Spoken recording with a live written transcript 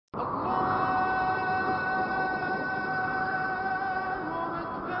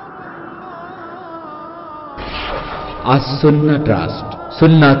As-Sunnah trust,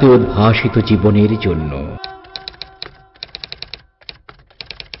 সুন্নাতে উদ্ভাসিত জীবনের জন্য।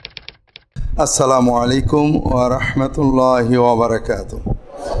 আসসালামু আলাইকুম ওয়া রাহমাতুল্লাহি ওয়া বারাকাতুহু।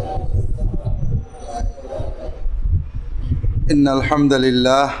 ইন্নাল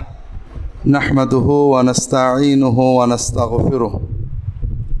হামদালিল্লাহ নাহমাদুহু ওয়া নাস্তাঈনুহু ওয়া নাস্তাগফিরুহু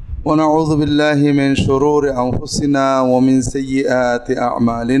ওয়া নাউযু বিল্লাহি মিন শুরুরি আনফুসিনা ওয়া মিন সাইয়্যাতি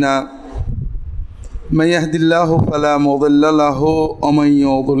আ'মালিনা। মান ইয়াহদিল্লাহু ফালা মুদিল্লা লাহু ওয়া মান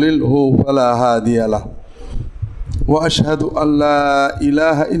ইউদ্লিলহু ফালা হাদিয়া লাহু। وأشهد أن لا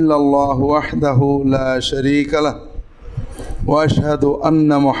إله إلا الله وحده لا شريك له وأشهد أن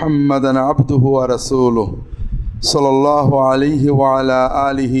محمدا عبده ورسوله صلى الله عليه وعلى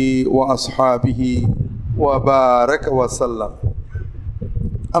آله وأصحابه وبارك وسلم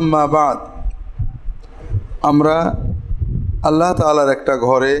أما بعد আমরা আল্লাহ তাআলার একটা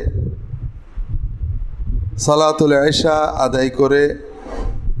ঘরে সালাতুল ইশা আদায় করে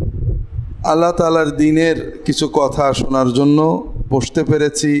আল্লাহ তাআলার দ্বীনের কিছু কথা শোনার জন্য বসতে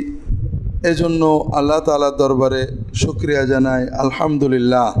পেরেছি। এজন্য আল্লাহ তাআলার দরবারে শুকরিয়া জানাই,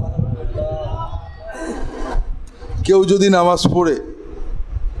 আলহামদুলিল্লাহ। কেউ যদি নামাজ পড়ে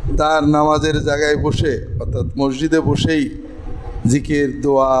তার নামাজের জায়গায় বসে অর্থাৎ মসজিদে বসেই জিকির,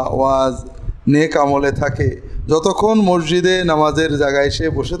 দোয়া, ওয়াজ, নেক আমলে থাকে, যতক্ষণ মসজিদে নামাজের জায়গায় সে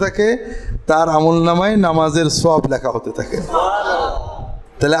বসে থাকে তার আমলনামায় নামাজের সওয়াব লেখা হতে থাকে।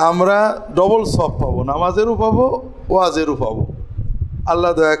 তাহলে আমরা ডবল সওয়াব পাবো, নামাজেরও পাবো, ওয়াজেরও পাবো।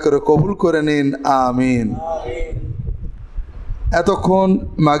 আল্লাহ দয়া করে কবুল করে নিন, আমিন। এতক্ষণ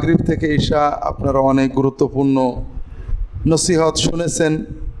মাগরিব থেকে ঈশা আপনারা অনেক গুরুত্বপূর্ণ নসিহত শুনেছেন।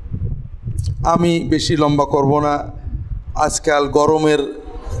 আমি বেশি লম্বা করব না। আজকাল গরমের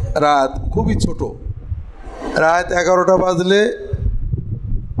রাত খুবই ছোট, রাত 11টা বাজলে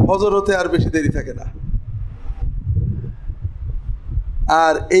ফজর হতে আর বেশি দেরি থাকে না।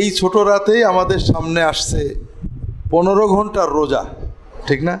 আর এই ছোট রাতেই আমাদের সামনে আসছে 15 ঘন্টার রোজা,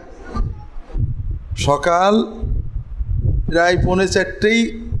 ঠিক না? সকাল প্রায় 4:45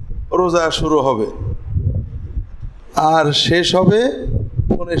 রোজা শুরু হবে আর শেষ হবে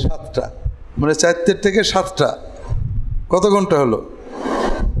 7:45, মানে 4 থেকে 7টা। কত ঘন্টা হলো?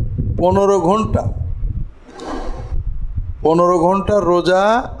 15 ঘন্টা। 15 ঘন্টার রোজা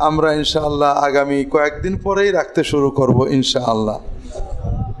আমরা ইনশাআল্লাহ আগামী কয়েকদিন পরেই রাখতে শুরু করব ইনশাআল্লাহ।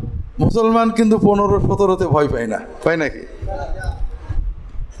 মুসলমান কিন্তু 15-17তে ভয় পায় না, পায় নাকি?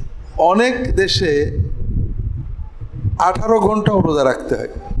 অনেক দেশে 18 ঘন্টাও রোজা রাখতে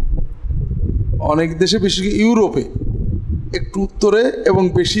হয়। অনেক দেশে, বিশেষ করে ইউরোপে, একটু উত্তরে এবং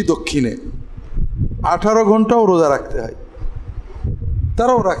বেশি দক্ষিণে 18 ঘন্টাও রোজা রাখতে হয়।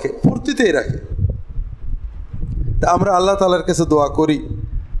 তারাও রাখে, ফুর্তিতেই রাখে। তা আমরা আল্লাহ তাআলার কাছে দোয়া করি,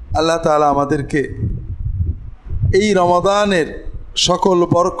 আল্লাহ তাআলা আমাদেরকে এই রমাদানের সকল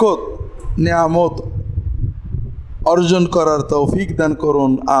বরকত, নিয়ামত অর্জন করার তৌফিক দান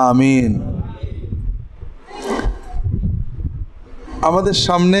করুন, আমিন। আমাদের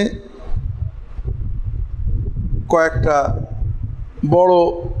সামনে কয়েকটা বড়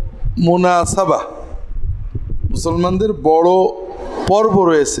মুনাসাবা, মুসলমানদের বড় পর্ব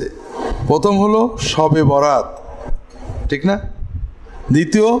রয়েছে। প্রথম হলো শবে বরাত, ঠিক না?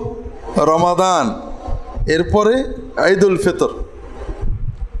 দ্বিতীয় রমাদান, এরপরে ঈদুল ফিতর।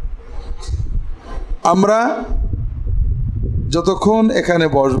 আমরা যতক্ষণ এখানে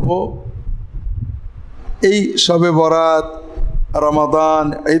বসব এই শবে বরাত, রমাদান,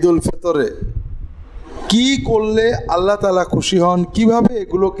 ঈদুল ফিতরে কি করলে আল্লাহ তাআলা খুশি হন, কিভাবে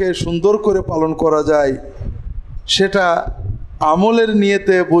এগুলোকে সুন্দর করে পালন করা যায়, সেটা আমলের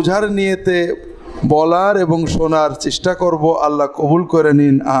নিয়তে, বোঝার নিয়তে বলার এবং শোনার চেষ্টা করব। আল্লাহ কবুল করে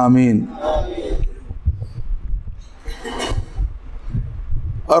নিন, আমিন।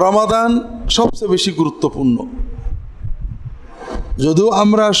 রমাদান সবচেয়ে বেশি গুরুত্বপূর্ণ। যদিও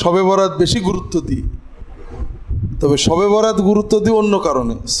আমরা শবে বরাত বেশি গুরুত্ব দিই, তবে শবে বরাত গুরুত্ব দিই অন্য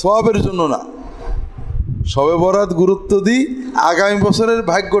কারণে, সওয়াবের জন্য না। শবে বরাত গুরুত্ব দিই আগামী বছরের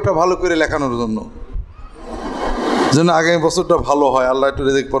ভাগ্যটা ভালো করে লেখানোর জন্য, যেন আগামী বছরটা ভালো হয়, আল্লাহ একটু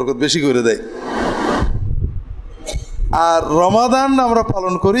রিজিক বরকত বেশি করে দেয়। আর রমাদান আমরা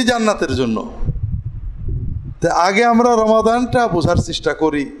পালন করি জান্নাতের জন্য। তো আগে আমরা রমাদানটা বোঝার চেষ্টা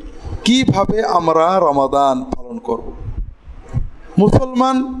করি, কিভাবে আমরা রমাদান পালন করব।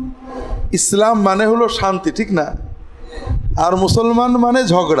 মুসলমান, ইসলাম মানে হলো শান্তি, ঠিক না? আর মুসলমান মানে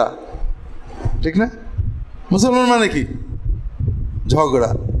ঝগড়া, ঠিক না? মুসলমান মানে কি?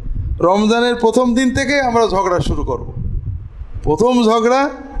 ঝগড়া। রমজানের প্রথম দিন থেকে আমরা ঝগড়া শুরু করব। প্রথম ঝগড়া,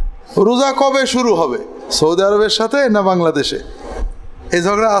 রোজা কবে শুরু হবে, সৌদি আরবের সাথে না বাংলাদেশে? এই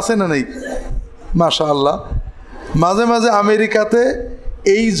ঝগড়া আছে না নেই? মাশাআল্লাহ। মাঝে মাঝে আমেরিকাতে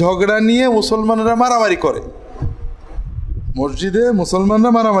এই ঝগড়া নিয়ে মুসলমানরা মারামারি করে, মসজিদে মুসলমানরা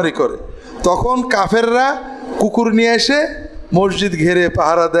মারামারি করে, তখন কাফেররা কুকুর নিয়ে এসে মসজিদ ঘেরে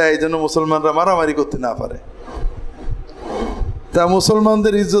পাহারা দেয় যেন মুসলমানরা মারামারি করতে না পারে। তা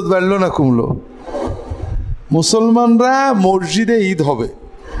মুসলমানদের ইজ্জত বাড়লো না কমলো? মুসলমানরা মসজিদে ঈদ হবে,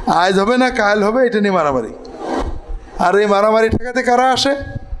 আজ হবে না কাল হবে, এটা নিয়ে মারামারি। আর এই মারামারি ঠেকাতে কারা আসে?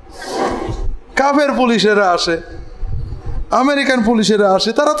 কাফের পুলিশেরা আসে, আমেরিকান পুলিশেরা আসে।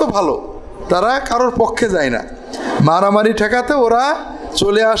 তারা তো ভালো, তারা কারোর পক্ষে যায় না। মারামারি ঠেকাতে ওরা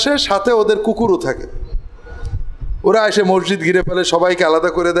চলে আসে, সাথে ওদের কুকুরও থাকে। ওরা এসে মসজিদ ঘিরে ফেলে, সবাইকে আলাদা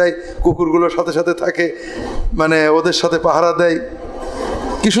করে দেয়, কুকুরগুলোর সাথে সাথে থাকে, মানে ওদের সাথে পাহারা দেয়।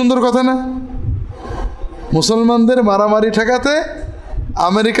 কি সুন্দর কথা না? মুসলমানদের মারামারি ঠেকাতে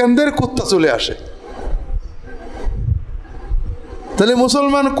আমেরিকানদের কুত্তা চলে আসে। তাহলে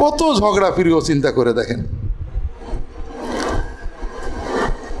মুসলমান কত ঝগড়া প্রিয়, চিন্তা করে দেখেন।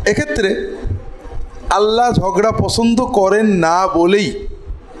 এক্ষেত্রে আল্লাহ ঝগড়া পছন্দ করেন না বলেই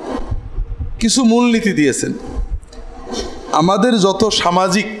কিছু মূলনীতি দিয়েছেন। আমাদের যত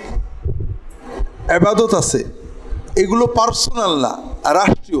সামাজিক ইবাদত আছে এগুলো পার্সোনাল না,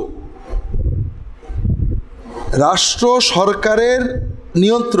 রাষ্ট্রীয়। রাষ্ট্র সরকারের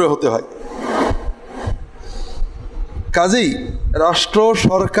নিয়ন্ত্রণে হতে হয়। কাজেই রাষ্ট্র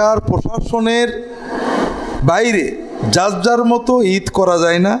সরকার প্রশাসনের বাইরে যার যার মতো ঈদ করা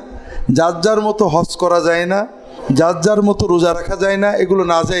যায় না, যার যার মতো হজ করা যায় না, যার যার মতো রোজা রাখা যায় না, এগুলো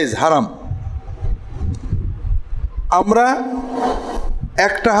নাজায়েজ, হারাম। আমরা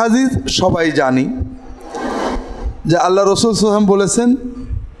একটা হাদিস সবাই জানি যে আল্লাহ রাসূল সাল্লাল্লাহু আলাইহি ওয়াসাল্লাম বলেছেন,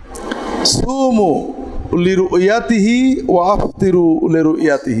 সুমু লিরুয়াতিহি ওয়া আফতিরু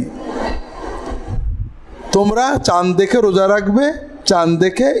লিরুয়াতিহি। তোমরা চাঁদ দেখে রোজা রাখবে, চাঁদ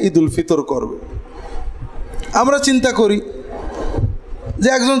দেখে ঈদুল ফিতর করবে। আমরা চিন্তা করি যে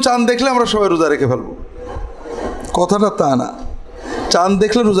একজন চাঁদ দেখলে আমরা সবাই রোজা রেখে ফেলবো। কথাটা তা না। চাঁদ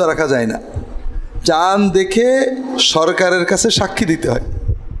দেখলে রোজা রাখা যায় না। চাঁদ দেখে সরকারের কাছে সাক্ষী দিতে হয়।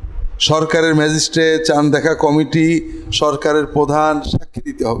 সরকারের ম্যাজিস্ট্রেট, চাঁদ দেখা কমিটি, সরকারের প্রধান সাক্ষী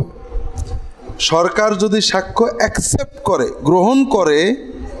দিতে হবে। সরকার যদি সাক্ষ্য অ্যাকসেপ্ট করে, গ্রহণ করে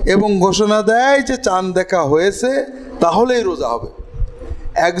এবং ঘোষণা দেয় যে চাঁদ দেখা হয়েছে, তাহলেই রোজা হবে।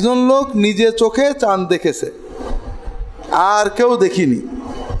 একজন লোক নিজে চোখে চাঁদ দেখেছে, আর কেউ দেখিনি,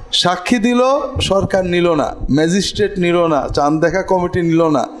 সাক্ষী দিল, সরকার নিল না, ম্যাজিস্ট্রেট নিল না, চাঁদ দেখা কমিটি নিল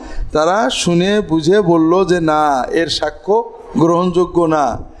না। তারা শুনে বুঝে বলল যে না, এর সাক্ষ্য গ্রহণযোগ্য না।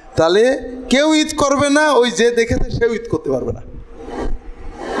 তাহলে কেউ ঈদ করবে না, ওই যে দেখেছে সেও ঈদ করতে পারবে না।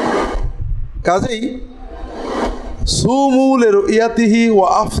 কাজেই সুমু লিরুয়াতিহি ওয়া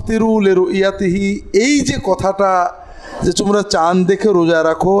আফতিরু লিরুয়াতিহি, এই যে কথাটা যে তোমরা চাঁদ দেখে রোজা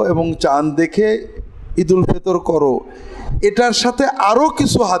রাখো এবং চাঁদ দেখে ঈদুল ফিতর করো, এটার সাথে আরও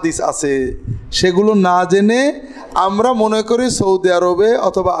কিছু হাদিস আছে। সেগুলো না জেনে আমরা মনে করি সৌদি আরবে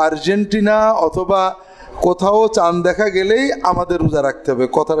অথবা আর্জেন্টিনা অথবা কোথাও চাঁদ দেখা গেলেই আমাদের রোজা রাখতে হবে।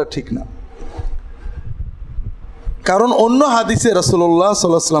 কথাটা ঠিক না। কারণ অন্য হাদিসে রাসূলুল্লাহ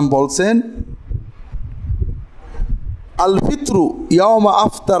সাল্লাল্লাহু আলাইহি ওয়াসাল্লাম বলছেন, আল ফিতরু ইয়াওমা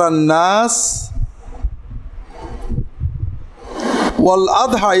আফতারান নাস ওয়াল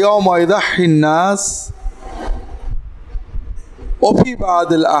আদহা ইয়াওমা ইযাহিন নাস ওফি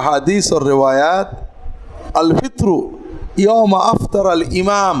বাদিল আহাদিস ওর রিওয়ায়াত আল ফিতরু ইয়াওমা আফতারাল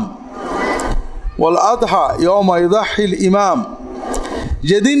ইমাম ওয়াল আদহা ইয়াওমা ইযাহিল ইমাম।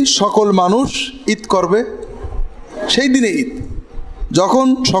 যেদিন সকল মানুষ ঈদ করবে সেই দিনে ঈদ, যখন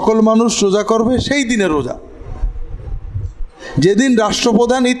সকল মানুষ রোজা করবে সেই দিনে রোজা। যেদিন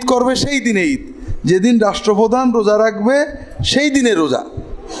রাষ্ট্রপ্রধান ঈদ করবে সেই দিনে ঈদ, যেদিন রাষ্ট্রপ্রধান রোজা রাখবে সেই দিনে রোজা।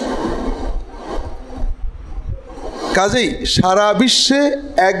 কাজেই সারা বিশ্বে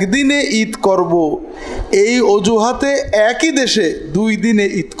একদিনে ঈদ করব, এই অজুহাতে একই দেশে দুই দিনে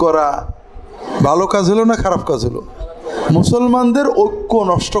ঈদ করা ভালো কাজ হলো না খারাপ কাজ হলো? মুসলমানদের ঐক্য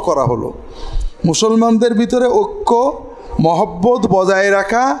নষ্ট করা হলো। মুসলমানদের ভিতরে ঐক্য মহব্বত বজায়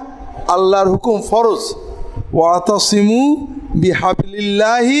রাখা আল্লাহর হুকুম, ফরজ। ওয়াতাসিমু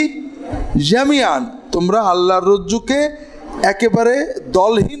বিহাবলিল্লাহি জামিআন, তোমরা আল্লাহর রজ্জুকে একেবারে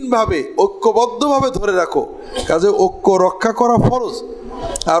দলহীনভাবে ঐক্যবদ্ধভাবে ধরে রাখো। কাজে ঐক্য রক্ষা করা ফরজ।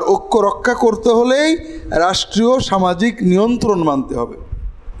 আর ঐক্য রক্ষা করতে হলেই রাষ্ট্রীয় সামাজিক নিয়ন্ত্রণ মানতে হবে।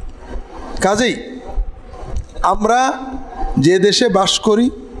 কাজেই আমরা যে দেশে বাস করি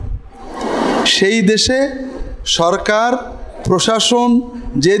সেই দেশে সরকার প্রশাসন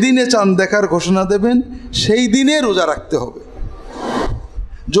যেদিনে চাঁদ দেখার ঘোষণা দেবেন সেই দিনে রোজা রাখতে হবে।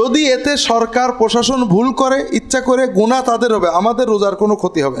 যদি এতে সরকার প্রশাসন ভুল করে, ইচ্ছা করে, গুনাহ তাদের হবে, আমাদের রোজার কোনো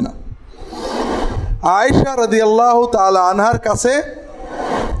ক্ষতি হবে না। আয়েশা রাদিয়াল্লাহু তাআলা আনহার কাছে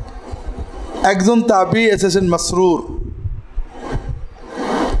একজন তাবি এসেছেন মাসরুর,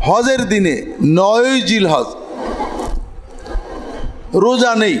 হজের দিনে 9 জিলহজ,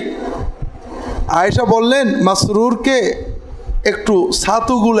 রোজা নেই। আয়েশা বললেন, মাসরুরকে একটু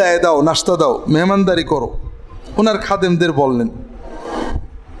ছাতু গুলায় দাও, নাস্তা দাও, মেহমানদারি করো। ওনার খাদেমদের বললেন।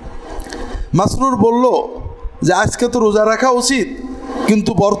 মাসরুর বলল যে আজকে তো রোজা রাখা উচিত,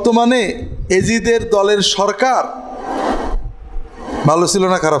 কিন্তু বর্তমানে এজিদের দলের সরকার ভালো ছিল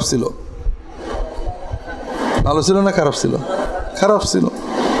না খারাপ ছিল? ভালো ছিল না খারাপ ছিল? খারাপ ছিল।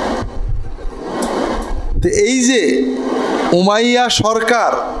 তো এই যে উমাইয়া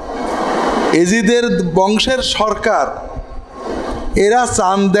সরকার, এজিদের বংশের সরকার, এরা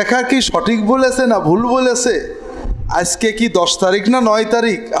চাঁদ দেখা কি সঠিক বলেছে না ভুল বলেছে? আজকে কি 10 তারিখ না 9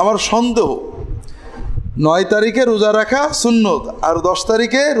 তারিখ? আমার সন্দেহ 9 তারিখে রোজা রাখা সুন্নত, আর 10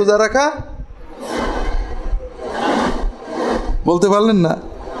 তারিখে রোজা রাখা, বলতে পারলেন না?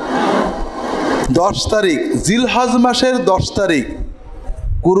 10 তারিখ জিলহজ মাসের 10 তারিখ,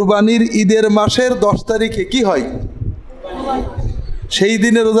 কুরবানির ঈদের মাসের 10 তারিখে কি হয়? সেই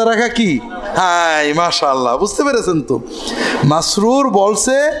দিনে রোজা রাখা কি? হ্যাঁ, মাশাআল্লাহ, বুঝতে পেরেছেন তো? মাসরুর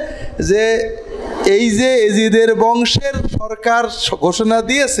বলছে যে এই যে এজিদের বংশের সরকার ঘোষণা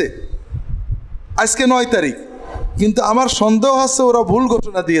দিয়েছে আজকে 9 তারিখ, কিন্তু আমার সন্দেহ হচ্ছে ওরা ভুল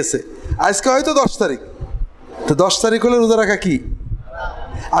ঘোষণা দিয়েছে, আজকে হয়তো 10 তারিখ। তো 10 তারিখ হলে রোজা রাখা কি?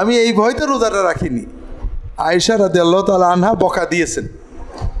 আমি এই ভয়তে রোজাটা রাখিনি। আয়েশা রাদিয়াল্লাহু তাআলা আনহা বকা দিয়েছেন,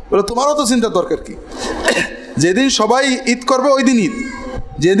 বলে তোমারও তো চিন্তার দরকার কি? যেদিন সবাই ঈদ করবে ওই দিন ঈদ,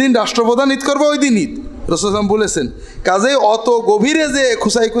 যেদিন রাষ্ট্রপ্রধান ঈদ করবে ওই দিন ঈদ, রাসূল সাল্লাল্লাহু আলাইহি ওয়াসাল্লাম বলেছেন। কাজেই অত গভীরে যে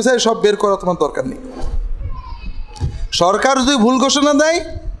খুসাই খুসাই সব বের করা তোমার দরকার নেই। সরকার যদি ভুল ঘোষণা দেয়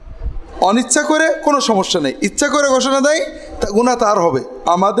অনিচ্ছা করে কোনো সমস্যা নেই, ইচ্ছা করে ঘোষণা দেয় তা গুনাহ তার হবে।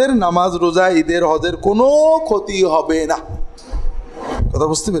 আমাদের নামাজ, রোজা, ঈদের, হজের কোনো ক্ষতি হবে না। কথা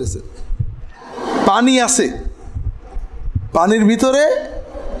বুঝতে পেরেছেন? পানি আছে, পানির ভিতরে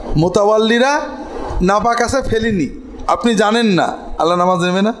মোতাওয়াল্লিরা নাপাক আছে, ফেলিনি, আপনি জানেন না, আল্লাহ নামাজ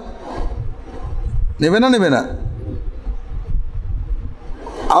নেবে না? নেবে না? নেবে না?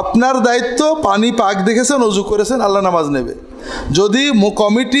 আপনার দায়িত্ব, পানি পাক দেখেছেন, ওযু করেছেন, আল্লাহ নামাজ নেবে। যদি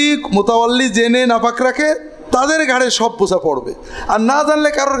কমিটি মোতাওয়াল্লি জেনে নাপাক রাখে, তাদের ঘাড়ে সব বোঝা পড়বে, আর না জানলে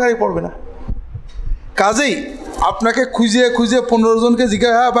কারোর ঘাড়ে পড়বে না। কাজেই আপনাকে খুঁজে খুঁজে 15 জনকে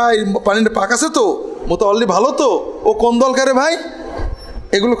জিজ্ঞাসা, হ্যাঁ ভাই পানিটা পাক আছে তো, মোতাওয়াল্লি ভালো তো, ও কোন দলকারে ভাই,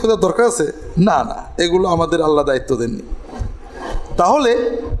 এগুলো খোঁজার দরকার আছে? না না, এগুলো আমাদের আল্লাহ দায়িত্ব দেননি। তাহলে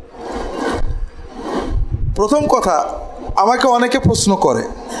প্রথম কথা, আমাকে অনেকে প্রশ্ন করে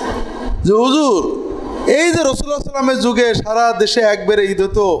যে হুজুর, এই যে রাসূলুল্লাহ সাল্লাল্লাহু আলাইহি ওয়াসাল্লামের যুগে সারা দেশে একবারে ঈদ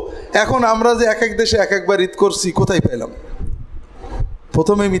হতো, এখন আমরা যে এক এক দেশে এক একবার ঈদ করছি, কোথায় পেলাম?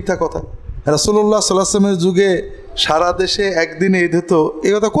 প্রথমে মিথ্যা কথা। রাসূলুল্লাহ সাল্লাল্লাহু আলাইহি ওয়াসাল্লামের যুগে সারা দেশে একদিনে ঈদ হতো,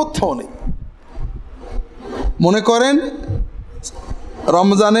 এই কথা কোথাও নেই। মনে করেন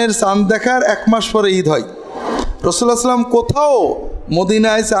রমজানের চাঁদ দেখার 1 মাস পরে ঈদ হয়। রাসূলুল্লাহ সাল্লাল্লাহু আলাইহি ওয়াসাল্লাম কোথাও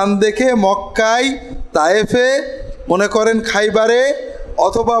মদিনায় চাঁদ দেখে মক্কায়, তায়েফে, মনে করেন খাইবারে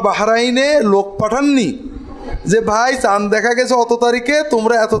অথবা বাহরাইনে লোক পাঠাননি যে ভাই চাঁদ দেখা গেছে অত তারিখে,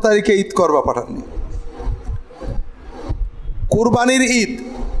 তোমরা এত তারিখে ঈদ করবা, পাঠাননি। কুরবানির ঈদ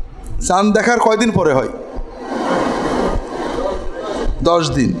চাঁদ দেখার কয়দিন পরে হয়? 10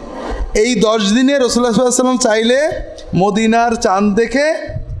 দিন। এই 10 দিনে রাসূলুল্লাহ সাল্লাল্লাহু আলাইহি ওয়াসাল্লাম চাইলে মদিনার চাঁদ দেখে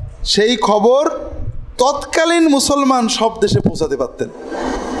সেই খবর তৎকালীন মুসলমান সব দেশে পৌঁছাতে পারতেন।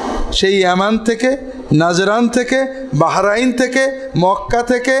 সেই ইয়ামান থেকে, নাজরান থেকে, বাহরাইন থেকে, মক্কা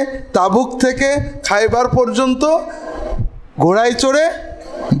থেকে, তাবুক থেকে খাইবার পর্যন্ত ঘোড়ায় চড়ে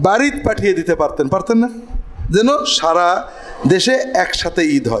বাড়িতে পাঠিয়ে দিতে পারতেন, পারতেন না? যেন সারা দেশে একসাথে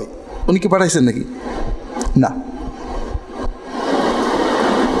ঈদ হয়। উনি কি পাঠাইছেন নাকি? না।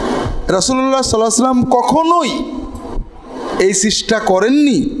 রাসূলুল্লাহ সাল্লাল্লাহু আলাইহি ওয়াসাল্লাম কখনোই এই চেষ্টা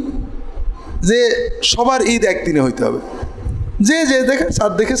করেননি যে সবার ঈদ একদিনে হইতে হবে, যে যে দেখে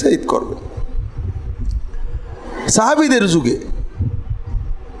চাঁদ দেখেছে ঈদ করবে। সাহাবীদের যুগে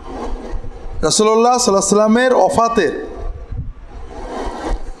রাসূলুল্লাহ সাল্লাল্লাহু আলাইহি ওয়াসাল্লামের ওফাতের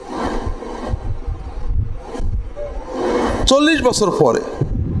 40 বছর পরে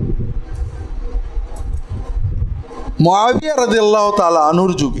মুআবিয়া রাদিয়াল্লাহু তাআলা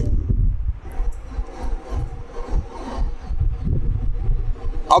আনহুর যুগে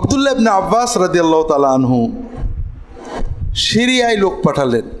আব্দুল্লাহ ইবনে আব্বাস রাদিয়াল্লাহু তাআলা আনহু সিরিয়ায় লোক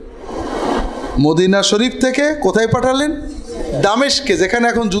পাঠালেন। মদিনা শরীফ থেকে কোথায় পাঠালেন? দামেস্কে, যেখানে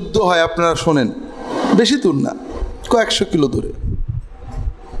এখন যুদ্ধ হয়, আপনারা শোনেন, বেশি দূর না, কয়েকশো কিলো দূরে।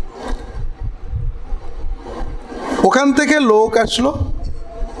 ওখান থেকে লোক আসলো,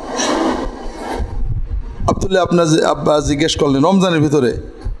 আবদুল্লাহ আপনার আব্বা জিজ্ঞেস করলেন রমজানের ভিতরে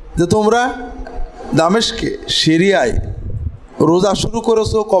যে তোমরা দামেশকে সিরিয়ায় রোজা শুরু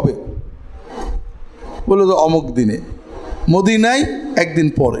করেছো কবে? বললো যে অমুক দিনে। মদিনায় একদিন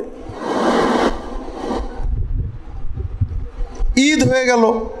পরে। ঈদ হয়ে গেল,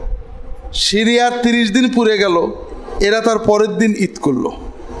 সিরিয়ার 30 দিন পুড়ে গেল, এরা তার পরের দিন ঈদ করলো।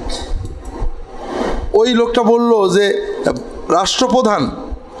 ওই লোকটা বলল যে রাষ্ট্রপ্রধান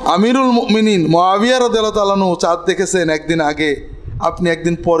আমিরুল মুমিনিন মুআবিয়া রাদিয়াল্লাহু তাআলা আনহু চাঁদ দেখেছেন একদিন আগে, আপনি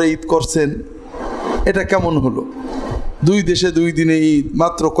একদিন পরে ঈদ করছেন, এটা কেমন হলো? 2 দেশে 2 দিনে ঈদ,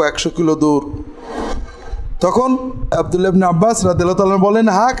 মাত্র কয়েকশো কিলো দূর। তখন আব্দুল্লাহ ইবনে আব্বাস রাদিয়াল্লাহু তাআলা বলেন,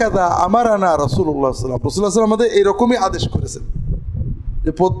 হা কাদা আমারানা রাসূলুল্লাহ সাল্লাল্লাহু আলাইহি ওয়াসাল্লাম আমাদের এরকমই আদেশ করেছেন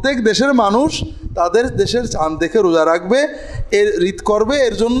যে প্রত্যেক দেশের মানুষ তাদের দেশের চাঁদ দেখে রোজা রাখবে, এর ঈদ করবে,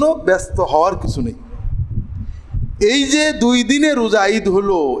 এর জন্য ব্যস্ত হওয়ার কিছু নেই। এই যে 2 দিনে রোজা ঈদ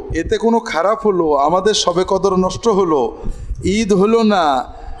হলো, এতে কোনো খারাপ হলো, আমাদের সবে কদর নষ্ট হলো, ঈদ হলো না,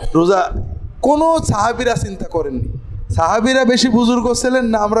 রোজা, কোনো সাহাবীরা চিন্তা করেননি। সাহাবীরা বেশি বুজুর্গ ছিলেন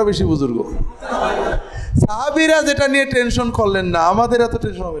না আমরা বেশি বুজুর্গ? সাহাবীরা যেটা নিয়ে টেনশন করলেন না, আমাদের এত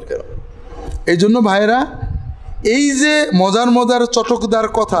টেনশন হবে কেন? এই জন্য ভাইরা, এই যে মজার মজার চটকদার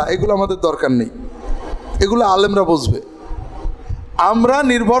কথা, এগুলো আমাদের দরকার নেই, এগুলো আলেমরা বুঝবে। আমরা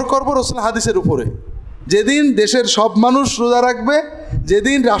নির্ভর করব রাসূল হাদিসের উপরে। যেদিন দেশের সব মানুষ রোজা রাখবে,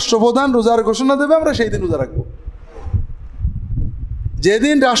 যেদিন রাষ্ট্রপ্রধান রোজার ঘোষণা দেবে, আমরা সেই দিন রোজা রাখবো।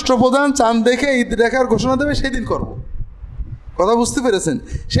 যেদিন রাষ্ট্রপ্রধান চাঁদ দেখে ঈদ দেখার ঘোষণা দেবে, সেই দিন করব। কথা বুঝতে পেরেছেন?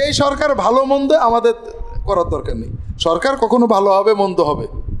 সেই সরকার ভালো মন্দ আমাদের করার দরকার নেই। সরকার কখনো ভালো হবে মন্দ হবে,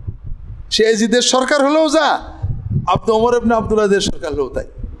 সে এজিদের সরকার হলেও যা, ওমর ইবনে আবদুল্লাহদের সরকার হলেও তাই।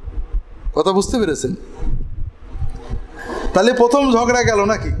 কথা বুঝতে পেরেছেন? তাহলে প্রথম ঝগড়া গেল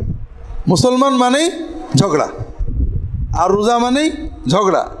নাকি? মুসলমান মানেই ঝগড়া, আর রোজা মানেই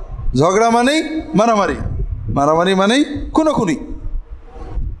ঝগড়া, ঝগড়া মানেই মারামারি, মারামারি মানেই খুনোখুনি।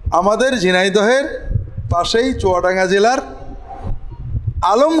 আমাদের ঝিনাইদহের পাশেই চুয়াডাঙ্গা জেলার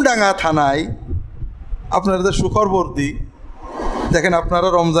আলমডাঙ্গা থানায়, আপনাদের সুখবর দিই, দেখেন আপনারা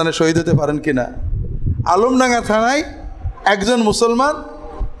রমজানে শহীদ হতে পারেন কিনা। আলমডাঙ্গা থানায় একজন মুসলমান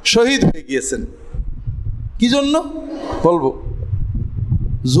শহীদ হয়ে গিয়েছেন। কি জন্য বলবো?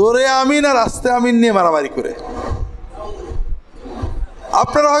 জোরে আমিন আর আস্তে আমিন নিয়ে মারামারি করে।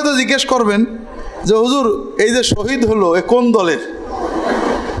 আপনারা হয়তো জিজ্ঞেস করবেন যে হুজুর, এই যে শহীদ হলো, এ কোন দলের?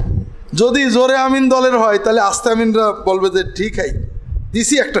 যদি জোরে আমিন দলের হয় তাহলে আস্তে আমিনরা বলবে যে ঠিক হয়,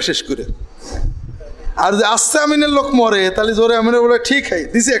 দিছি একটা শেষ করে। আর যে আস্তে আমিনের লোক মরে, তাহলে জোরে আমিনের বলে ঠিক হয়,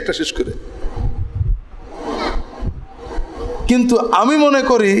 দিছি একটা শেষ করে। কিন্তু আমি মনে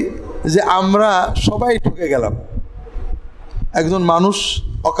করি যে আমরা সবাই ঠকে গেলাম। একজন মানুষ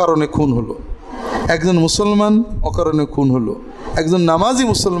অকারণে খুন হলো, একজন মুসলমান অকারণে খুন হলো, একজন নামাজি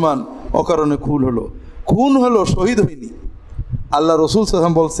মুসলমান অকারণে খুন হলো, শহীদ হয়নি। আল্লাহ রসুল সাল্লাল্লাহু আলাইহি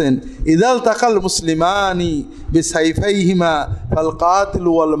ওয়াসাল্লাম বলছেন, ইদাল তাকাল মুসলিমানি বিসাইফাইহিমা ফাল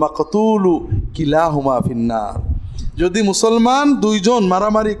কাতিলু ওয়াল মাকতুলু কিলাহুমা ফিন্নার। যদি মুসলমান 2 জন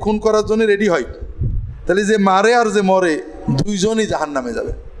মারামারি খুন করার জন্য রেডি হয়, তাহলে যে মারে আর যে মরে 2 জনই জাহান্নামে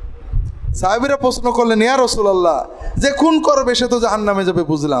যাবে। সাহাবীরা প্রশ্ন করলেন, ইয়া রাসূলুল্লাহ, যে খুন করবে সে তো জাহান্নামে যাবে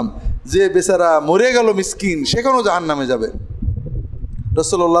বুঝলাম, যে বেচারা মরে গেল মিসকিন, সে কেন জাহান্নামে যাবে?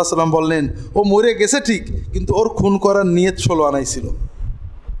 রাসূলুল্লাহ সাল্লাম বললেন, ও মরে গেছে ঠিক, কিন্তু ওর খুন করার নিয়ত 16 আনাই ছিল,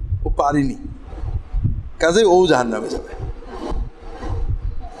 ও পারিনি, কাজেই ও জাহান্নামে যাবে।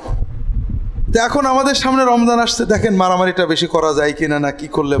 তো এখন আমাদের সামনে রমজান আসছে, দেখেন মারামারিটা বেশি করা যায় কিনা, না কি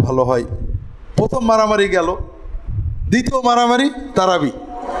করলে ভালো হয়। প্রথম মারামারি গেল, দ্বিতীয় মারামারি তারাবি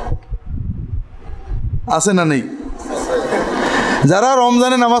আছে না নেই? যারা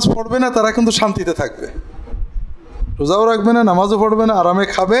রমজানে নামাজ পড়বে না তারা কিন্তু শান্তিতে থাকবে, রোজাও রাখবে না, নামাজও পড়বে না, আরামে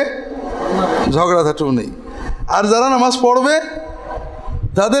খাবে, ঝগড়াঝাটিও নেই। আর যারা নামাজ পড়বে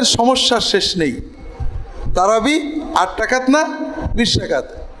তাদের সমস্যার শেষ নেই। তারাবি 8 রাকাত না 20 রাকাত।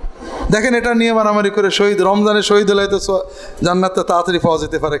 দেখেন এটা নিয়ে মারামারি করে শহীদ, রমজানে শহীদ হলে তো জান্নাতটা তাড়াতাড়ি পাওয়া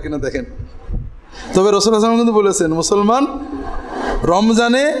যেতে পারে কিনা দেখেন। তবে রাসূলুল্লাহ সাল্লাল্লাহু আলাইহি ওয়াসাল্লাম কিন্তু বলেছেন, মুসলমান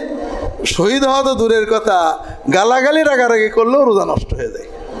রমজানে শহীদ হওয়া তো দূরের কথা, গালাগালি রাগারাগি করলেও রোজা নষ্ট হয়ে যায়।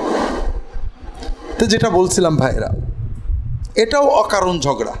 তো যেটা বলছিলাম ভাইরা, এটাও অকারণ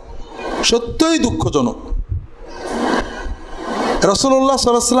ঝগড়া, সত্যই দুঃখজনক। রাসূলুল্লাহ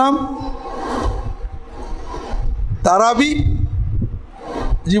সাল্লাল্লাহু আলাইহি ওয়াসাল্লাম তারাবি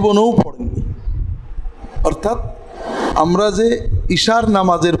জীবনেও পড়েননি। অর্থাৎ আমরা যে ঈশার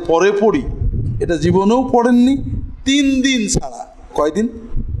নামাজের পরে পড়ি, এটা জীবনেও পড়েননি, 3 দিন ছাড়া। কয়দিন?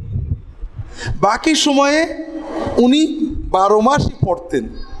 বাকি সময়ে উনি 12 মাসই পড়তেন,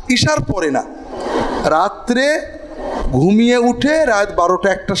 ঈশার পরে না। রাত্রে ঘুমিয়ে উঠে রাত 12টা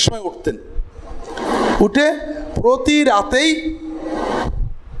 1টার সময় উঠতেন, উঠে প্রতি রাতেই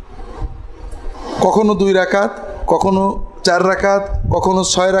কখনো 2 রাকাত, কখনো 4 রাকাত, কখনো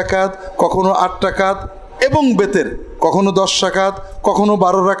 6 রাকাত, কখনো 8 রাকাত এবং বেতের, কখনো 10 রাকাত, কখনো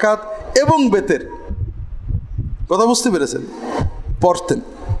 12 রাকাত এবং বেতের, কথা বুঝতে পেরেছেন, পড়তেন।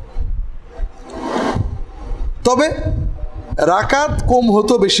 তবে রাকাত কম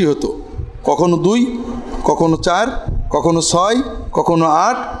হতো বেশি হতো, কখনো 2, কখনো 4, কখনো 6, কখনো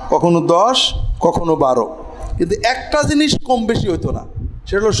 8, কখনো 10, কখনো 12, কিন্তু একটা জিনিস কম বেশি হতো না,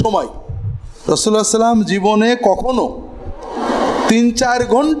 সেটা হলো সময়। রাসূলুল্লাহ সাল্লাল্লাহু আলাইহি ওয়াসাল্লাম জীবনে কখনো 3-4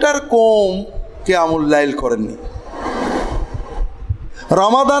 ঘন্টার কম কিয়ামুল লাইল করেননি।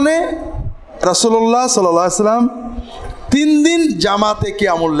 রমাদানে রাসূলুল্লাহ সাল্লাল্লাহু আলাইহি ওয়াসাল্লাম 3 দিন জামাতে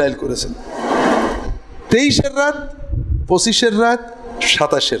কিয়ামুল লাইল করেছেন, 23-এর রাত, 25-এর রাত,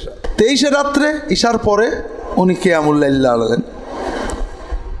 27-এর রাত। 23-এর রাত্রে ঈশার পরে উনি কিয়ামুল লাইল লাগালেন।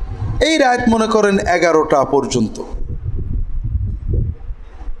 এই রাত মনে করেন 11টা পর্যন্ত।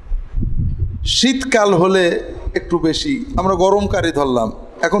 শীতকাল হলে একটু বেশি, আমরা গরমকারই ধরলাম।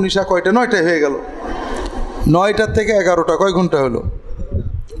 এখন ঈশা কয়টা? 9টায় হয়ে গেল। 9টা থেকে 11টা কয় ঘন্টা হলো?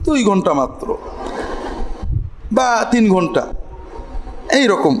 2 ঘন্টা মাত্র, বা 3 ঘন্টা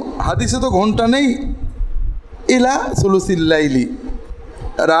এইরকম। হাদিসে তো ঘন্টা নেই। ইলা সুলুসিল লাইলি,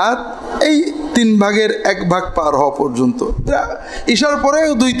 রাত এই 3 ভাগের 1 ভাগ পার হওয়া পর্যন্ত, ঈশার পরে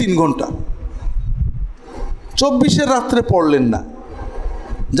 2-3 ঘন্টা। 24-এর রাত্রে পড়লেন না,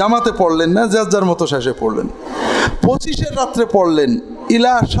 জামাতে পড়লেন না, যার যার মতো শেষে পড়লেন। 25-এর রাত্রে পড়লেন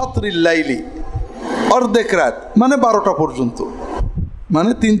ইলা শাতরিল লাইলি, অর্ধেক রাত, মানে 12টা পর্যন্ত,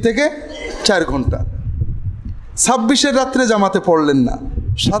 মানে 3 থেকে 4 ঘন্টা। 26-এর রাত্রে জামাতে পড়লেন না,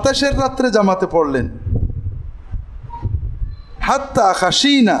 27-এর রাত্রে জামাতে পড়লেন হাত্তা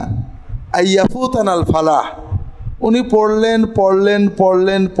খাশিনা আইয়াফুতানাল ফালাহ। উনি পড়লেন পড়লেন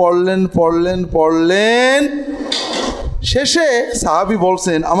পড়লেন পড়লেন পড়লেন পড়লেন, শেষে সাহাবী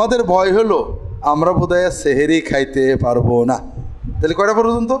বলছেন আমাদের ভয় হলো আমরা বোধহয় সেহেরি খাইতে পারবো না। তাহলে কয়টা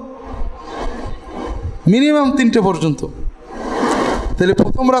পর্যন্ত? মিনিমাম 3টে পর্যন্ত। তাহলে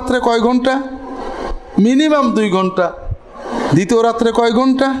প্রথম রাত্রে কয় ঘন্টা? মিনিমাম 2 ঘন্টা। দ্বিতীয় রাত্রে কয়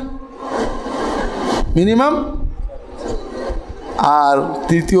ঘন্টা? মিনিমাম। আর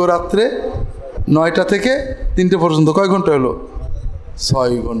তৃতীয় রাত্রে 9টা থেকে 3টে পর্যন্ত কয় ঘন্টা হলো?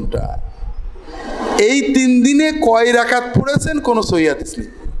 6 ঘন্টা। এই 3 দিনে কয় রাকাত পড়েছেন কোনো সহিহ হাদিস নেই,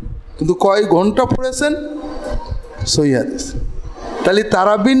 কিন্তু কয় ঘন্টা পড়েছেন সহিহ হাদিস। তাহলে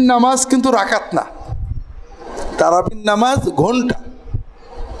তারাবির নামাজ কিন্তু রাকাত না, তারাবির নামাজ ঘন্টা।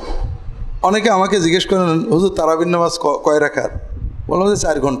 অনেকে আমাকে জিজ্ঞেস করেন হুজুর তারাবির নামাজ কয় রাকাত? বললাম যে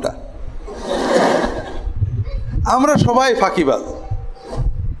 4 ঘন্টা। আমরা সবাই ফাঁকিবাজ।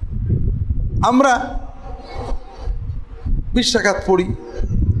 আমরা 20 রাকাত পড়ি।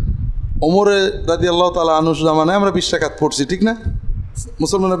 ওমরে রাদিয়াল্লাহু তাআলা আনহু জামানায় আমরা 20 রাকাত পড়ছি, ঠিক না?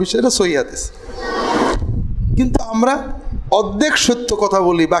 মুসলমানরা 20, এটা সহিহ হাদিস। কিন্তু আমরা অর্ধেক সত্য কথা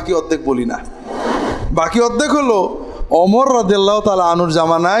বলি, বাকি অর্ধেক বলি না। বাকি অর্ধেক হলো ওমর রাদিয়াল্লাহু তাআলা আনহুর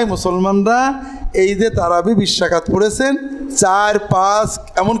জামানায় মুসলমানরা এই যে তারাবি 20 রাকাত পড়েছেন, 4, 5,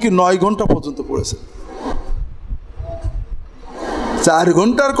 এমনকি 9 ঘন্টা পর্যন্ত পড়েছেন। 4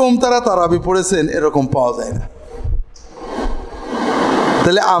 ঘন্টার কম তারা তারাবি পড়েছেন, এরকম পাওয়া যায় না।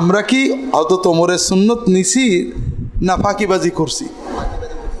 তাহলে আমরা কি হযরত ওমরের সুন্নত নিছি না ফাঁকিবাজি করছি?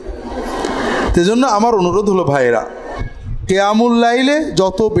 সেজন্য আমার অনুরোধ হলো ভাইরা, কিয়ামুল লাইলে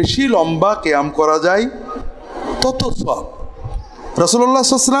যত বেশি লম্বা কিয়াম করা যায় তত সওয়াব। রাসূলুল্লাহ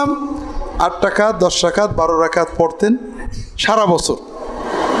সাল্লাল্লাহু আলাইহি ওয়াসাল্লাম 8 রাকাত, 10 রাকাত, 12 রাকাত পড়তেন সারা বছর।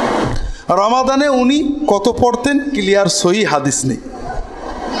 রমাদানে উনি কত পড়তেন ক্লিয়ার সহিহ হাদিস নেই।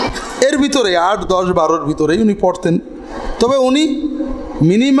 এর ভিতরে 8, 10, 12-র ভিতরেই উনি পড়তেন। তবে উনি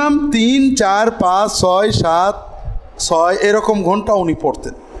মিনিমাম 3, 4, 5, 6, 7, 6 এরকম ঘন্টা উনি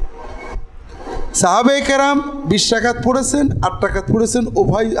পড়তেন। সাহাবায়ে কেরাম 20 রাকাত পড়েছেন, 8 রাকাত পড়েছেন,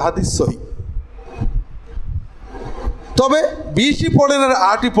 উভয় হাদিস সহিহ। তবে 20ই পড়েন আর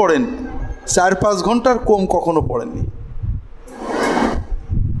 8ই পড়েন, 4-5 ঘন্টার কম কখনো পড়েননি।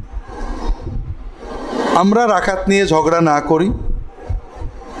 আমরা রাকাত নিয়ে ঝগড়া না করি,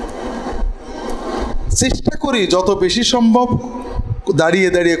 চেষ্টা করি যত বেশি সম্ভব দাঁড়িয়ে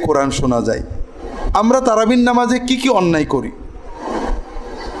দাঁড়িয়ে কোরআন শোনা যায়। আমরা তারাবির নামাজে কি কি অন্যায় করি?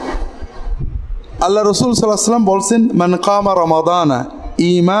 আল্লাহ রাসূল সাল্লাল্লাহু আলাইহি ওয়াসাল্লাম বলছেন, মান কামা রমাদানা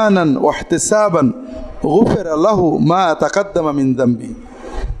ঈমানান ওয়া ইহতিসাবান গুফিরা লাহু মা তাকাদ্দামা মিন যামবি।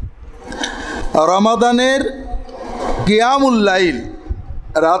 রমাদানের কিয়ামুল লাইল,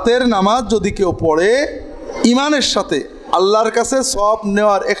 রাতের নামাজ যদি কেউ পড়ে ঈমানের সাথে, আল্লাহর কাছে সওয়াব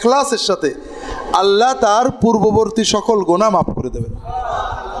নেওয়ার ইখলাসের সাথে, আল্লাহ তার পূর্ববর্তী সকল গুনাহ মাফ করে দেবেন।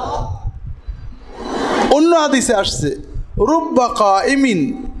 অন্য হাদিসে আসছে রুব্বা কাইমিন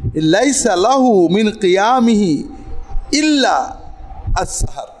লাইসা লাহু মিন কিয়ামিহি ইল্লা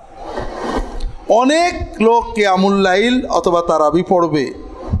আস-সাহার, অনেক লোক কিয়ামুল লাইল অথবা তারাবি পড়বে,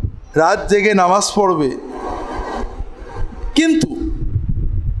 রাত জেগে নামাজ পড়বে, কিন্তু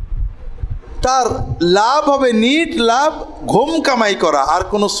তার লাভ হবে নিট লাভ, ঘুম কামাই করা, আর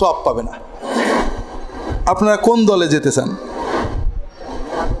কোনো সওয়াব পাবে না। আপনারা কোন দলে যেতে চান?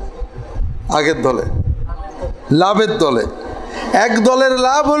 আগের দলে, লাভের দলে। এক দলের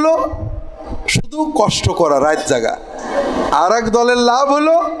লাভ হলো শুধু কষ্ট করা, রাত জাগা। আর এক দলের লাভ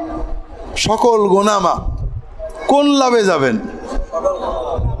হলো সকল গুনাহ মাফ। কোন লাভে যাবেন?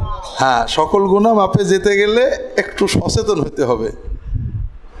 হ্যাঁ, সকল গুনাহ মাফে যেতে গেলে একটু সচেতন হতে হবে।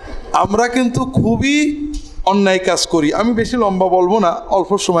 আমরা কিন্তু খুবই অন্যায় কাজ করি। আমি বেশি লম্বা বলবো না,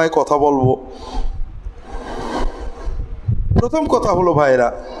 অল্প সময়ে কথা বলবো। প্রথম কথা হলো ভাইরা,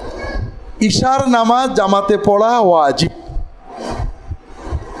 ইশার নামাজ জামাতে পড়া ওয়াজিব।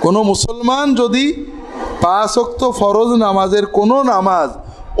 কোনো মুসলমান যদি 5 ওয়াক্ত ফরজ নামাজের কোনো নামাজ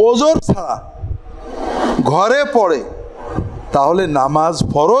ওজর ছাড়া ঘরে পড়ে, তাহলে নামাজ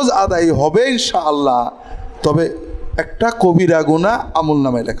ফরজ আদায় হবে ইনশাআল্লাহ, তবে একটা কবিরা গুনাহ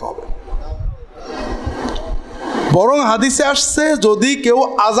আমলনামায় লেখা হবে। বরং হাদিসে আসছে যদি কেউ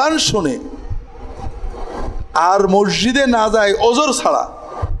আজান শোনে আর মসজিদে না যায় ওজর ছাড়া,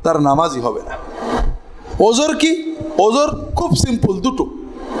 তার নামাজই হবে না। ওজর কি? ওজর খুব সিম্পল, দুটো।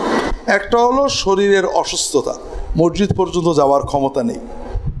 একটা হলো শরীরের অসুস্থতা, মসজিদ পর্যন্ত যাওয়ার ক্ষমতা নেই।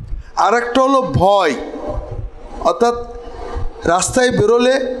 আর একটা হলো ভয়, অর্থাৎ রাস্তায়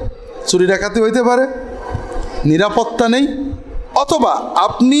বেরোলে চুরি ডাকাতি হইতে পারে, নিরাপত্তা নেই, অথবা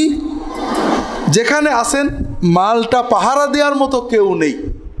আপনি যেখানে আছেন মালটা পাহারা দেওয়ার মতো কেউ নেই,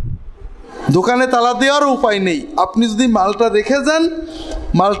 দোকানে তালা দেওয়ারও উপায় নেই। আপনি যদি মালটা রেখে যান,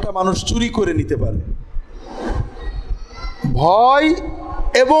 মালটা মানুষ চুরি করে নিতে পারে। ভয়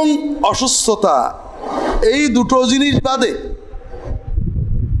এবং অসুস্থতা, এই দুটো জিনিস বাদে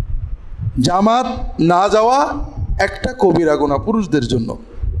জামাত না যাওয়া একটা কবিরা গুনাহ পুরুষদের জন্য।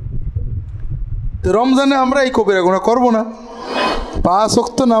 তো রমজানে আমরা এই কবিরা গুনাহ করব না। 5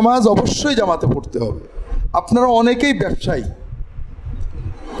 ওয়াক্ত নামাজ অবশ্যই জামাতে পড়তে হবে। আপনারা অনেকেই ব্যবসায়ী,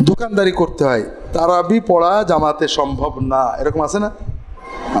 দোকানদারি করতে হয়, তারাবি পড়া জামাতে সম্ভব না, এরকম আছে না?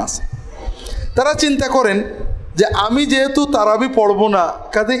 আছে। তারা চিন্তা করেন যে আমি যেহেতু তারাবি পড়বো না,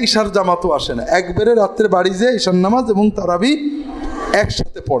 কাজে ইশার জামাতও আসে না, একবারে রাত্রে বাড়ি যেয়ে ইশার নামাজ এবং তারাবি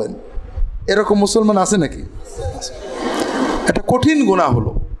একসাথে পড়েন। এরকম মুসলমান আছে নাকি? এটা কঠিন গুনাহ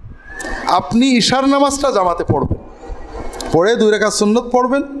হলো। আপনি ইশার নামাজটা জামাতে পড়বেন, পড়ে 2 রাকাত সুন্নত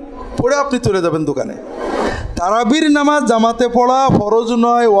পড়বেন, পড়ে আপনি চলে যাবেন দোকানে। তারাবির নামাজ জামাতে পড়া ফরজ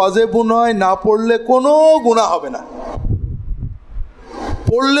নয়, ওয়াজিবও নয়, না পড়লে কোনো গুনাহ হবে না,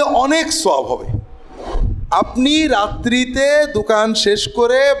 পড়লে অনেক সওয়াব হবে। আপনি রাত্রিতে দোকান শেষ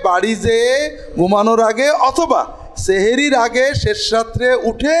করে বাড়ি যেয়ে ঘুমানোর আগে অথবা সেহেরির আগে শেষ রাত্রে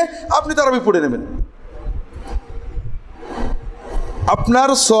উঠে আপনি তারাবি পড়ে নেবেন, আপনার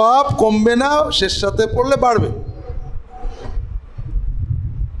সওয়াব কমবে না, শেষ রাতে পড়লে বাড়বে।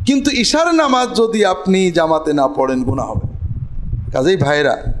 কিন্তু ইশার নামাজ যদি আপনি জামাতে না পড়েন গুনাহ হবে। কাজেই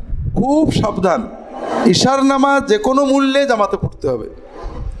ভাইরা খুব সাবধান, ইশার নামাজ যে কোনো মূল্যে জামাতে পড়তে হবে।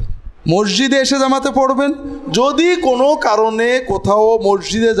 মসজিদে এসে জামাতে পড়বেন। যদি কোনো কারণে কোথাও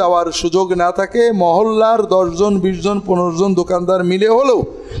মসজিদে যাওয়ার সুযোগ না থাকে, মহল্লার 10 জন 20 জন 15 জন দোকানদার মিলে হলেও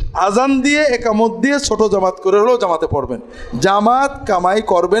আজান দিয়ে একামত দিয়ে ছোট জামাত করে হলেও জামাতে পড়বেন। জামাত কামাই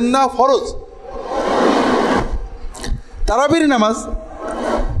করবেন না, ফরজ। তারাবির নামাজ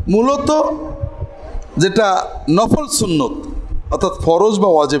মূলত যেটা নফল সুন্নত, অর্থাৎ ফরজ বা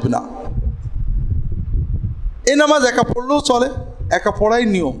ওয়াজিব না, এই নামাজ একা পড়লেও চলে, একা পড়াই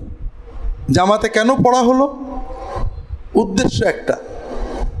নিয়ম। জামাতে কেন পড়া হলো? উদ্দেশ্য একটা,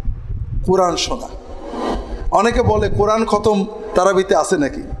 কোরআন শোনা। অনেকে বলে কোরআন খতম তারাবিতে আছে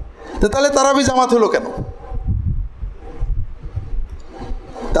নাকি? তাহলে তারাবি জামাত হলো কেন?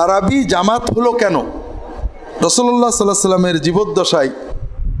 তারাবি জামাত হলো কেন? রাসূলুল্লাহ সাল্লাল্লাহু আলাইহি ওয়াসাল্লামের জীবদ্দশায়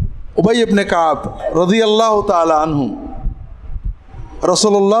উবাই ইবনে কাব রাদিয়াল্লাহু তাআলা আনহু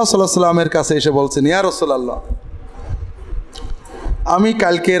রাসূলুল্লাহ সাল্লাল্লাহু আলাইহি ওয়াসাল্লামের কাছে এসে বলছেন, ইয়া রাসূলুল্লাহ, আমি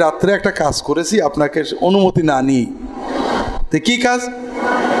কালকে রাত্রে একটা কাজ করেছি আপনাকে অনুমতি না নিয়ে। তো কি কাজ?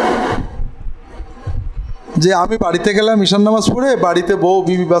 যে আমি বাড়িতে গেলাম ঈশান নামাজ পড়ে, বাড়িতে বউ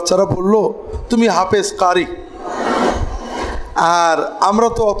বিবি বাচ্চারা বললো তুমি হাফেজ কারি, আর আমরা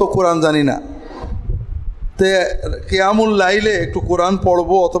তো অত কোরআন জানি না, তে কিয়ামুল লাইলে একটু কোরআন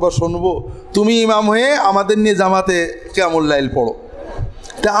পড়বো অথবা শুনবো, তুমি ইমাম হয়ে আমাদের নিয়ে জামাতে কিয়ামুল লাইল পড়ো।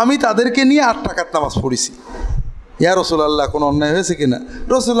 তা আমি তাদেরকে নিয়ে 8 রাকাত নামাজ পড়েছি। ইয়া রাসূলুল্লাহ, কোনো অন্যায় হয়েছে কিনা?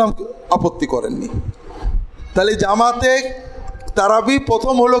 রাসূলুল্লাহ আপত্তি করেননি। তাহলে জামাতে তারাবি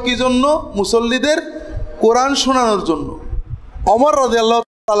প্রথম হলো কি জন্য? মুসল্লিদের কোরআন শোনানোর জন্য। ওমর রাদিয়াল্লাহু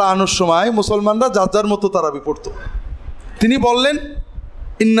তাআলা আনহুর সময় মুসলমানরা যার যার মতো তারাবি পড়তো। তিনি বললেন,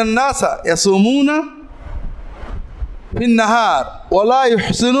 ইন্নান নাসা ইয়াসুমুনা ফিন নাহার ওয়ালা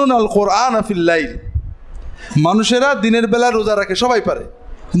ইহসিনুনা আল কোরআন ফিল লাইল। মানুষেরা দিনের বেলা রোজা রাখে, সবাই পারে,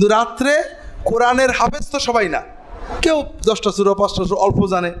 কিন্তু রাত্রে কোরআনের হাফেজ তো সবাই না, কেউ 10টা সূরা 5টা সূরা অল্প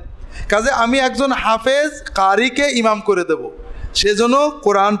জানে। কাজে আমি একজন হাফেজ কারিকে ইমাম করে দেব, সেজন্য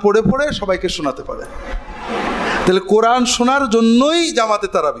কোরআন পড়ে পড়ে সবাইকে শোনাতে পারে। তাহলে কোরআন শোনার জন্যই জামাতে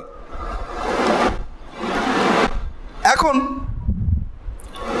তারাবি। এখন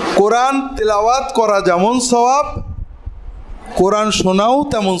কোরআন তেলাওয়াত করা যেমন সওয়াব, কোরআন শোনাও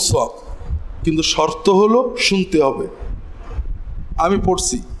তেমন সওয়াব, কিন্তু শর্ত হলো শুনতে হবে। আমি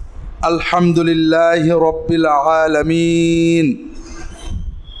পড়ছি আলহামদুলিল্লাহি রাব্বিল আলামিন,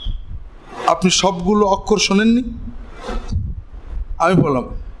 আপনি সবগুলো অক্ষর শোনেননি? আমি বললাম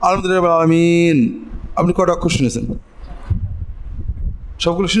আলহামদুলিল্লাহি রাব্বিল আলামিন, আপনি কটা অক্ষর শুনেছেন?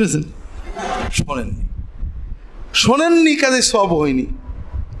 সবগুলো শুনেছেন? শোনেননি। শোনেননি কাজে সওয়াব হয়নি,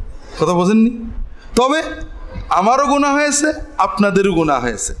 কথা বোঝেননি? তবে আমারও গুনাহ হয়েছে, আপনাদেরও গুনাহ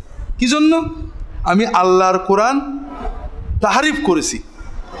হয়েছে। কি জন্য? আমি আল্লাহর কোরআন তাহারিফ করেছি।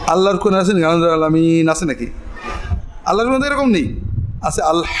 আল্লাহর কোরআন আছে নাকি? আলহামদুলিল্লাহ আলামিন আছে নাকি? আল্লাহর কোরআন এরকম নেই, আছে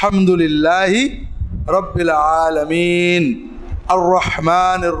আলহামদুলিল্লাহি রাব্বিল আলামিন আর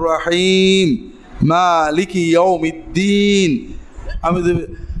রহমানির রহিম মালিকি ইয়াউমিদ্দিন। আমি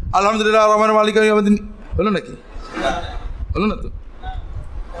আলহামদুলিল্লাহ রহমানির মালিক ইয়াউমিদ্দিন হলো নাকি? হলো না তো।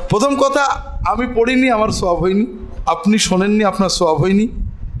 প্রথম কথা, আমি পড়িনি, আমার সওয়াব হয়নি। আপনি শোনেননি, আপনার সওয়াব হয়নি।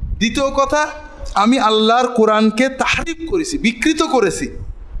 দ্বিতীয় কথা, আমি আল্লাহর কোরআনকে তাহরিফ করেছি, বিকৃত করেছি,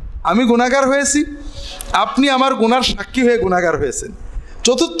 আমি গুনাহগার হয়েছি, আপনি আমার গুনার সাক্ষী হয়ে গুনাহগার হয়েছেন।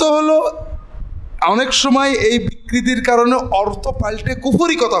 চতুর্থ হলো, অনেক সময় এই বিকৃতির কারণে অর্থ পাল্টে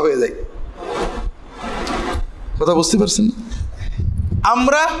কুফরি কথা হয়ে যায়। কথা বুঝতে পারছেন?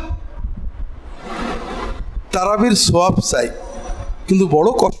 আমরা তারাবির সওয়াব চাই, কিন্তু বড়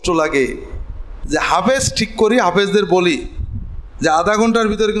কষ্ট লাগে যে হাফেজ ঠিক করি, হাফেজদের বলি যে আধা ঘন্টার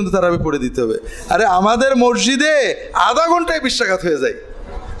ভিতরে কিন্তু তারাবি পড়ে দিতে হবে। আরে আমাদের মসজিদে আধা ঘন্টায় 20 রাকাত হয়ে যায়।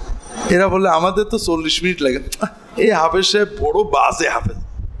 এরা বলে আমাদের তো 40 মিনিট লাগে। এই হাফেজ সাহেব বড় বাজে হাফেজ।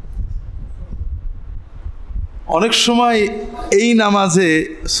 অনেক সময় এই নামাজে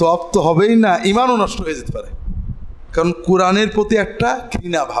সওয়াব তো হবেই না, ইমানও নষ্ট হয়ে যেতে পারে। কারণ কোরআনের প্রতি একটা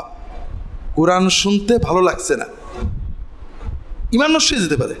ঘৃণা ভাব, কোরআন শুনতে ভালো লাগছে না, ইমান নষ্ট হয়ে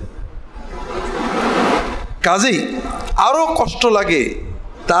যেতে পারে। কাজেই আরও কষ্ট লাগে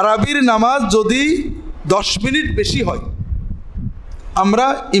তারাবির নামাজ যদি 10 মিনিট বেশি হয়, আমরা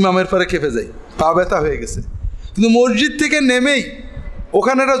ইমামের পরে খেপে যাই, পা ব্যথা হয়ে গেছে। কিন্তু মসজিদ থেকে নেমেই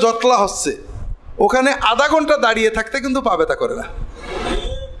ওখানে একটা জটলা হচ্ছে, ওখানে আধা ঘন্টা দাঁড়িয়ে থাকতে কিন্তু পা ব্যথা করে না।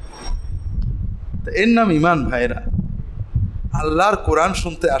 এর নাম ইমান ভাইরা। আল্লাহর কোরআন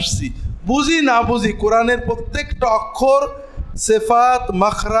শুনতে আসছি, বুঝি না বুঝি কোরআনের প্রত্যেকটা অক্ষর, সেফাত,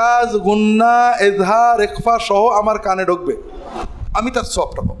 মাখরাজ, গুন্না, এজহার, ইখফা সহ আমার কানে ঢুকবে, আমি তার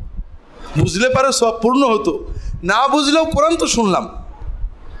সওয়াবটা পাবো। বুঝলে পারে সওয়াব পূর্ণ হতো, না বুঝলেও কোরআন তো শুনলাম।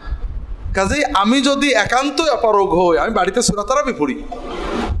 কাজেই আমি যদি একান্তই অপারগ হই, আমি বাড়িতে সূরা তারাবি পড়ি,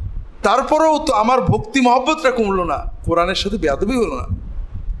 তারপরেও তো আমার ভক্তি মহব্বতটা কমলো না, কোরআনের সাথে বেয়াদবি হলো না।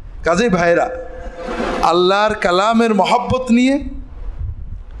 কাজেই ভাইরা, আল্লাহর কালামের মহব্বত নিয়ে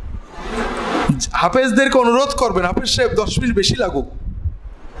হাফেজদেরকে অনুরোধ করবেন, হাফেজ সাহেব 10 মিনিট বেশি লাগুক,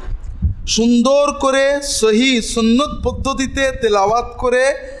 সুন্দর করে সহি সুন্নত পদ্ধতিতে তেলাওয়াত করে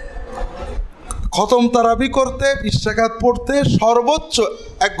খতম তারাবি করতে, 20 রাকাত পড়তে সর্বোচ্চ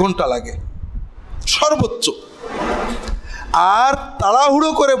 1 ঘন্টা লাগে, সর্বোচ্চ। আর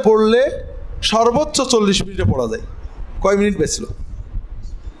তাড়াহুড়ো করে পড়লে সর্বোচ্চ 40 মিনিটে পড়া যায়। কয় মিনিট বেঁচল?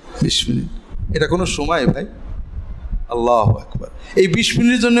 20 মিনিট। এটা কোনো সময় ভাই? আল্লাহু আকবার। এই 20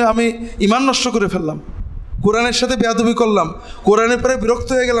 মিনিটের জন্য আমি ইমান নষ্ট করে ফেললাম, কোরআনের সাথে বেয়াদবি করলাম, কোরআনের পরে বিরক্ত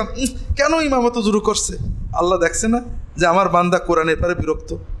হয়ে গেলাম। কেন ইমাম এত জোর করছে? আল্লাহ দেখছে না যে আমার বান্দা কোরআনের পরে বিরক্ত?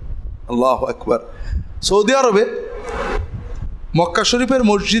 আল্লাহু আকবার। সৌদি আরবে মক্কা শরীফের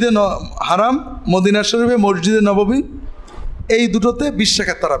মসজিদে হারাম, মদিনা শরীফের মসজিদে নববী, এই দুটোতে 20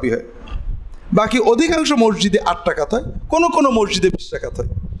 রাকাত তারাবি হয়। বাকি অধিকাংশ মসজিদে 8 রাকাত হয়, কোনো কোনো মসজিদে 20 রাকাত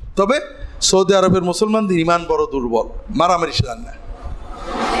হয়। তবে সৌদি আরবের মুসলমানদের ইমান বড় দুর্বল, মারামারি জান না।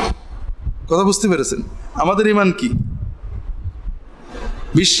 কথা বুঝতে পেরেছেন? আমাদের ইমান কি?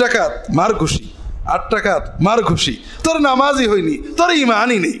 20 রাকাত মার ঘুষি, 8 রাকাত মার ঘুষি, তোর নামাজই হয়নি, তোর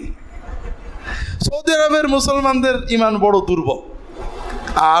ইমানই নেই। সৌদি আরবের মুসলমানদের ইমান বড় দুর্বল,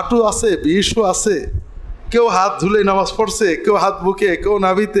 8ও আছে, 20ও আছে, কেউ হাত ধুলে নামাজ পড়ছে, কেউ হাত বুকে, কেউ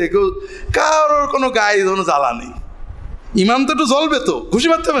নাভিতে, কেউ কারোর কোনো গায়ে কোনো জ্বালা নেই। ইমান তো একটু জ্বলবে, তো খুশি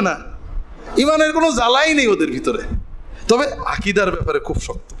মারতে হবে না, ইমানের কোনো জ্বালাই নেই ওদের ভিতরে, তবে আকীদার ব্যাপারে খুব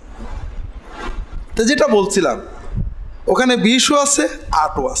শক্ত। তো যেটা বলছিলাম, ওখানে 20ও আছে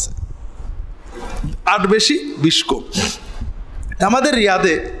 8ও আছে, 8 বেশি 20 কম। আমাদের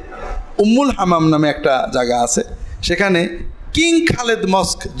রিয়াদে উম্মুল হামাম নামে একটা জায়গা আছে, সেখানে কিং খালেদ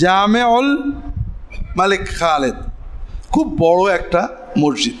মস্ক, জামেউল মালিক খালেদ, খুব বড় একটা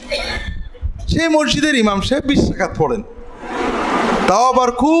মসজিদ। সেই মসজিদের ইমাম সাহেব 20 রাকাত পড়েন, তাও আবার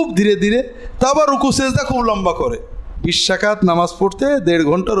খুব ধীরে ধীরে, তাও আবার রুকু সেজদা খুব লম্বা করে। 20 রাকাত নামাজ পড়তে 1.5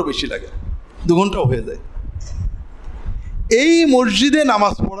 ঘন্টারও বেশি লাগে, 2 ঘন্টাও হয়ে যায়। এই মসজিদে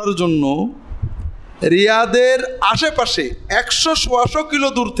নামাজ পড়ার জন্য রিয়াদের আশেপাশে 100-125 কিলো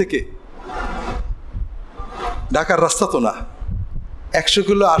দূর থেকে, ঢাকার রাস্তা তো না, 100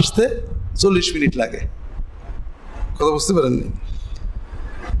 কিলো আসতে 40 মিনিট লাগে, কথা বুঝতে পারেননি?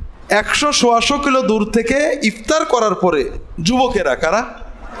 100-125 কিলো দূর থেকে ইফতার করার পরে যুবকেরা, কারা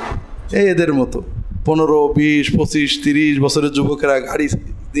এদের মতো 15, 20, 25, 30 বছরের যুবকেরা গাড়ি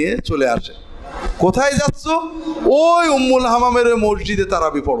দিয়ে চলে আসে। কোথায় যাচ্ছ? ওই উম্মুল হামামের মসজিদে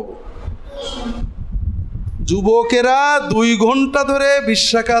তারাবি পড়ব। যুবকেরা 2 ঘন্টা ধরে 20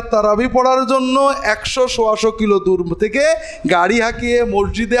 রাকাত তারাবি পড়ার জন্য 100-125 কিলো দূর থেকে গাড়ি হাঁকিয়ে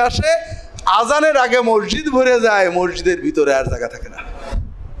মসজিদে আসে। আজানের আগে মসজিদ ভরে যায়, মসজিদের ভিতরে আর জায়গা থাকে না।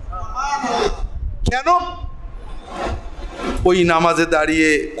 কেন? ওই নামাজে দাঁড়িয়ে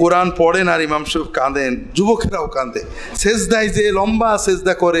কোরআন পড়েন আর ইমাম সাহেব কাঁদেন, যুবকেরাও কাঁদে, সেজদায় যে লম্বা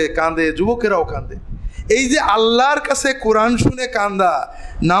সেজদা করে কাঁদে, যুবকেরাও কাঁদে। এই যে আল্লাহর কাছে কোরআন শুনে কান্দা,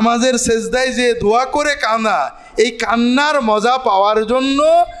 নামাজের সেজদায় যে দোয়া করে কান্দা, এই কান্নার মজা পাওয়ার জন্য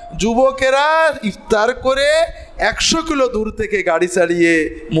যুবকেরা ইফতার করে 100 কিলো দূর থেকে গাড়ি চালিয়ে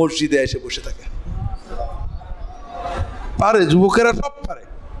মসজিদে এসে বসে থাকে। পারে, যুবকেরা সব পারে,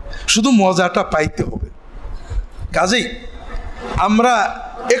 শুধু মজাটা পাইতে হবে। কাজেই আমরা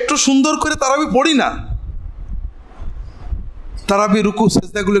একটু সুন্দর করে তারাবি পড়ি না, তারাবি রুকু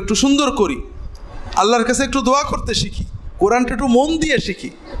সেজদাগুলো একটু সুন্দর করি, আল্লাহর কাছে একটু দোয়া করতে শিখি, কোরআনটা একটু মন দিয়ে শিখি,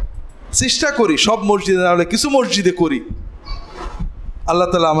 চেষ্টা করি। সব মসজিদে না হলে কিছু মসজিদে করি। আল্লাহ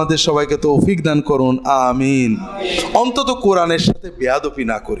তাআলা আমাদের সবাইকে তৌফিক দান করুন, আমিন। অন্তত কোরআনের সাথে বেয়াদবি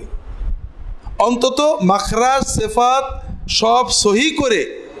না করি, অন্তত মাখরাজ সিফাত সব সহি করে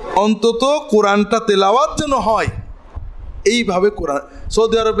অন্তত কোরআনটা তেলাওয়াত যেন হয়, এইভাবে কোরআন।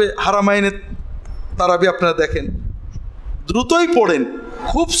 সৌদি আরবে হারামাইনে তারাবি আপনারা দেখেন, দ্রুতই পড়েন,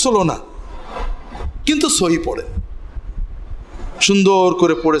 খুব স্লো না, কিন্তু সহি পড়েন, সুন্দর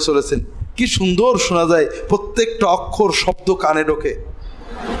করে পড়ে চলেছেন, কি সুন্দর শোনা যায়, প্রত্যেকটা অক্ষর শব্দ কানে ঢোকে।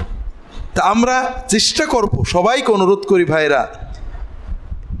 তা আমরা চেষ্টা করব, সবাইকে অনুরোধ করি ভাইরা,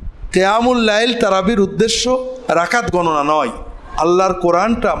 কিয়ামুল লাইল তারাবির উদ্দেশ্য রাকাত গণনা নয়, আল্লাহর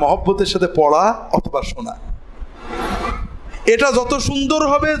কোরআনটা মহব্বতের সাথে পড়া অথবা শোনা। এটা যত সুন্দর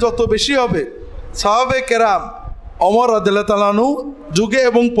হবে, যত বেশি হবে। সাহাবে কেরাম ওমর রাদিয়াল্লাহু তাআলা আনহু যুগে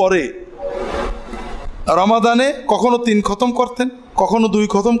এবং পরে রমাদানে কখনো 3 খতম করতেন, কখনো 2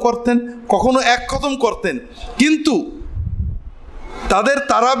 খতম করতেন, কখনো 1 খতম করতেন, কিন্তু তাদের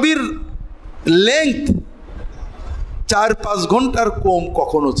তারাবির লেংথ 4-5 ঘন্টার কম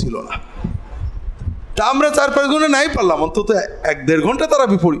কখনো ছিল না। তা আমরা 4-5 ঘন্টা নাই পারলাম, অন্তত 1-1.5 ঘন্টা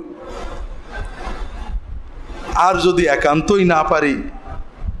তারাবি পড়ি। আর যদি একান্তই না পারি,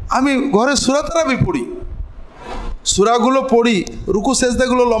 আমি ঘরে সূরা তারাবি পড়ি, সূরাগুলো পড়ি, রুকু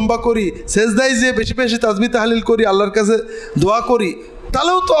সেজদাগুলো লম্বা করি, সেজদায় যে বেশি বেশি তাসবিহ তাহলিল করি, আল্লাহর কাছে দোয়া করি,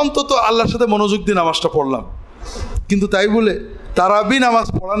 তাহলেও তো অন্তত আল্লাহর সাথে মনোযোগ দিয়ে নামাজটা পড়লাম। কিন্তু তাই বলে তারাবি নামাজ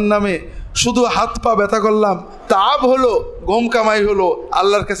পড়ার নামে শুধু হাত পা ব্যথা করলাম, তাব হলো, গম কামাই হলো,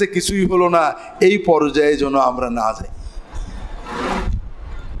 আল্লাহর কাছে কিছুই হলো না, এই পর্যায়ে যেন আমরা না যাই।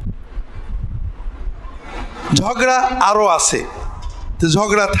 ঝগড়া আরও আছে, তো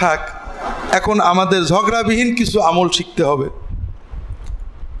ঝগড়া থাক, এখন আমাদের ঝগড়াবিহীন কিছু আমল শিখতে হবে।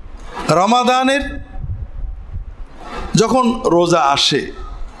 রমাদানের যখন রোজা আসে,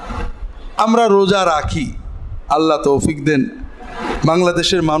 আমরা রোজা রাখি, আল্লাহ তৌফিক দেন,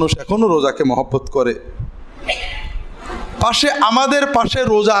 বাংলাদেশের মানুষ এখনও রোজাকে মহব্বত করে। পাশে আমাদের পাশে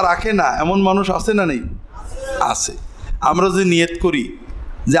রোজা রাখে না এমন মানুষ আছে না নেই? আছে। আমরা যে নিয়ত করি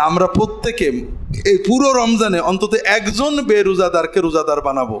যে আমরা প্রত্যেকে এই পুরো রমজানে অন্তত একজন বেরোজাদারকে রোজাদার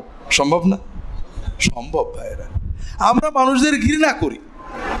বানাবো, সম্ভব না? সম্ভব ভাইরা। আমরা মানুষদের ঘৃণা করি,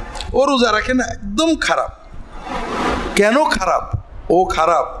 ও রোজা রাখে না, একদম খারাপ। কেন খারাপ? ও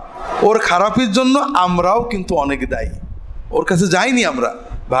খারাপ, ওর খারাপের জন্য আমরাও কিন্তু অনেক দায়ী। ওর কাছে যাইনি আমরা,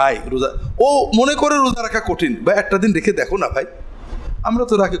 ভাই রোজা, ও মনে করে রোজা রাখা কঠিন, ভাই একটা দিন রেখে দেখো না ভাই, আমরা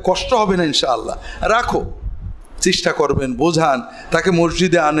তো রাখি, কষ্ট হবে না ইনশাআল্লাহ, রাখো। চেষ্টা করবেন, বোঝান, তাকে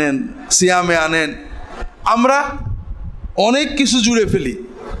মসজিদে আনেন, সিয়ামে আনেন। আমরা অনেক কিছু জুড়ে ফেলি।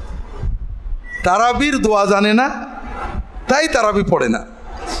 তারাবির দোয়া জানে না, তাই তারাবি পড়ে না,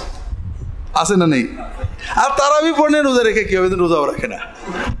 আছে না নেই? আর তারাবি পড়ে রোজা রেখে কি হবে? রোজাও রাখে না।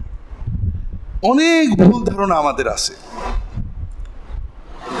 অনেক ভুল ধারণা আমাদের আছে।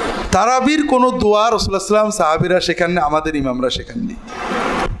 তারাবির কোনো দোয়া রাসূলুল্লাহ সাল্লাল্লাহু আলাইহি ওয়াসাল্লাম সাহাবীরা শেখাননি, আমাদের ইমামরা শেখাননি।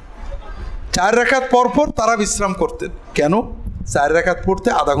 4 রাকাত পর পর তারা বিশ্রাম করতেন। কেন? 4 রাকাত পড়তে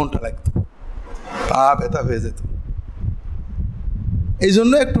আধা ঘন্টা লাগতো, পা ব্যথা হয়ে যেত, এই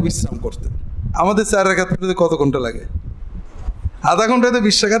জন্য একটু বিশ্রাম করতেন। আমাদের 4 রাকাত পড়তে কত ঘন্টা লাগে? আধা ঘন্টাতে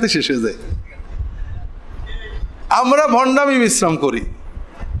 20 রাকাতে শেষ হয়ে যায়। আমরা ভণ্ডামি বিশ্রাম করি,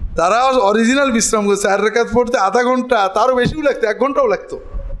 তারা অরিজিনাল বিশ্রাম করে। 4 রাকাত পড়তে আধা ঘন্টা, তারও বেশিও লাগতো, 1 ঘন্টাও লাগতো।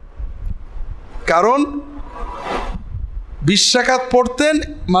 কারণ 20 রাকাত পড়তেন,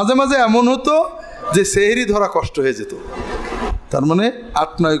 মাঝে মাঝে এমন হতো যে সেহরি ধরা কষ্ট হয়ে যেত। তার মানে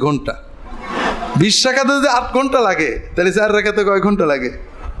 8-9 ঘন্টা। 20 রাকাতে যদি 8 ঘন্টা লাগে, তাহলে 4 রাকাতে কয় ঘন্টা লাগে?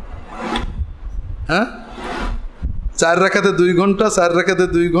 হ্যাঁ, 4 রাকাতে 2 ঘন্টা, 4 রাকাতে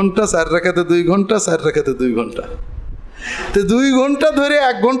 2 ঘন্টা, 4 রাকাতে 2 ঘন্টা, 4 রাকাতে 2 ঘন্টা। তো 2 ঘন্টা ধরে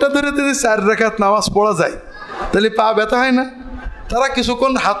 1 ঘন্টা ধরে যদি 4 রাকাত নামাজ পড়া যায়, তাহলে পা ব্যথা হয় না? তারা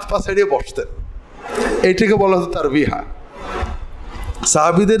কিছুক্ষণ হাত পা ছেড়িয়ে বসতেন। এইটাকে বলা হতো তারবিহা,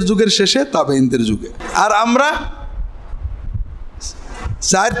 সাহাবীদের যুগের শেষে, তাবেঈনদের যুগে। আর আমরা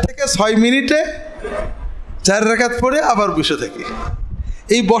 4 থেকে 6 মিনিটে 4 রাকাত পড়ে আবার বসে থাকি।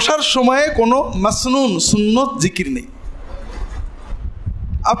 এই বসার সময়ে কোনো মাসনুন সুন্নত জিকির নেই।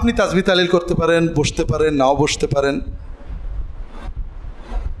 আপনি তাসবিহ তাহলিল করতে পারেন, বসতে পারেন, নাও বসতে পারেন।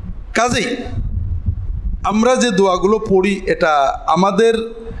 কাজেই আমরা যে দোয়াগুলো পড়ি, এটা আমাদের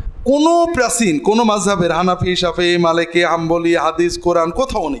কোনো প্রাচীন কোনো মাযহাবের, হানাফি, শাফিঈ, মালিকি, হাম্বলি, হাদিস, কোরআন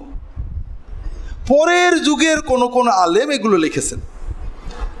কোথাও নেই। পরের যুগের কোন আলেম এগুলো লিখেছেন।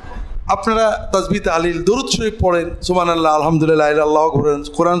 আপনারা তাসবিহ তাহলিল, দরুদ শরীফ পড়েন, সুবহানাল্লাহ, আলহামদুলিল্লাহ, আল্লাহু আকবার,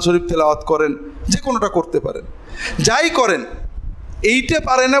 কোরআন শরীফ তেলাওয়াত করেন, যে কোনোটা করতে পারেন। যাই করেন, এইটা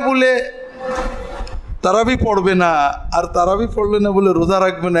পারে না বলে তারাবি পড়বে না, আর তারাবি পড়লে না বলে রোজা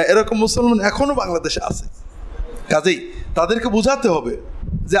রাখবে না, এরকম মুসলমান এখনো বাংলাদেশে আছে। কাজেই তাদেরকে বোঝাতে হবে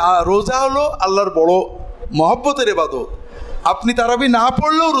যে রোজা হলো আল্লাহর বড় মহব্বতের ইবাদত। আপনি তারাবি না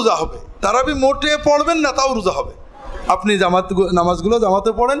পড়লেও রোজা হবে, তারাবি মোটে পড়বেন না তাও রোজা হবে। আপনি নামাজগুলো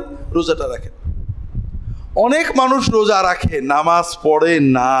জামাতে পড়েন, রোজাটা রাখেন। অনেক মানুষ রোজা রাখে, নামাজ পড়ে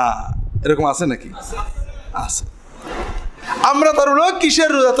না, এরকম আছে নাকি? আছে। আমরা তার কিসের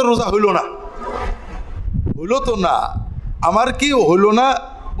রোজা? তো রোজা হইল না, হইল তো না, আমার কি হইল না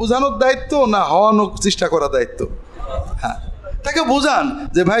বোঝানোর দায়িত্ব না হওয়ানোর চেষ্টা করার দায়িত্ব? হ্যাঁ, তাকে বোঝান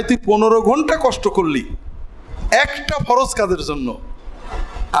যে ভাই তুই 15 ঘন্টা কষ্ট করলি একটা ফরজ কাজের জন্য,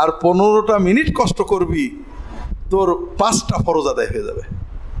 আর 15টা মিনিট কষ্ট করবি, তোর 5টা ফরজ আদায় হয়ে যাবে,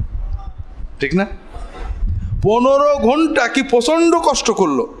 ঠিক না? 15 ঘন্টা কি প্রচণ্ড কষ্ট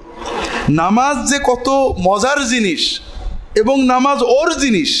করলো। নামাজ যে কত মজার জিনিস, এবং নামাজ ওর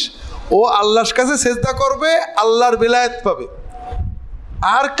জিনিস। ও আল্লাহর কাছে সেজদা করবে, আল্লাহর বেলায়েত পাবে,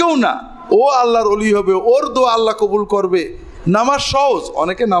 আর কেউ না। ও আল্লাহর ওলি হবে, ওর দোয়া আল্লাহ কবুল করবে। নামাজ সহজ,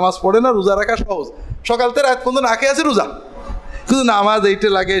 অনেকে নামাজ পড়ে না, রোজা রাখা সহজ, সকাল থেকে রাত পর্যন্ত না খেয়ে আছে রোজা। কিন্তু নামাজ এইটা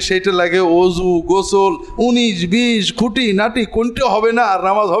লাগে সেইটা লাগে, ওযু, গোসল, 19-20 খুঁটি নাটি, কোনটা হবে না আর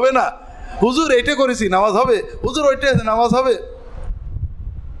নামাজ হবে না। হুজুর এইটা করেছি, নামাজ হবে। হুজুর ওইটা আছে, নামাজ হবে।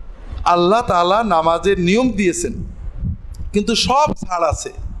 আল্লাহ তাআলা নামাজের নিয়ম দিয়েছেন, কিন্তু সব ছাড়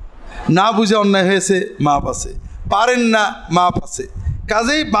আছে। না বুঝে অন্যায় হয়েছে, মাপ আছে। পারেন না, মাপ আছে।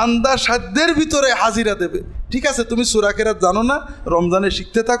 কাজেই বান্দা সাধ্যের ভিতরে হাজিরা দেবে। ঠিক আছে, তুমি সূরা কেরাত জানো না, রমজানে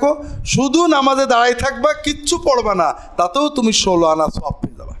শিখতে থাকো, শুধু নামাজে দাঁড়াই থাকবা, কিচ্ছু পড়বা না, তাতেও তুমি 16 আনা সওয়াব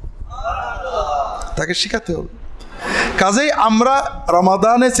পেয়ে যাবা। তাকে শিখাতে হবে। কাজেই আমরা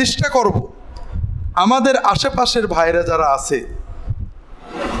রমাদানে চেষ্টা করব আমাদের আশেপাশের ভাইরা যারা আছে,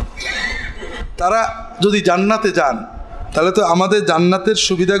 তারা যদি জান্নাতে যান, তাহলে তো আমাদের জান্নাতের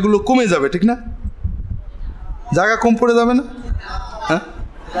সুবিধাগুলো কমে যাবে, ঠিক না? জায়গা কম পড়ে যাবে না? হ্যাঁ,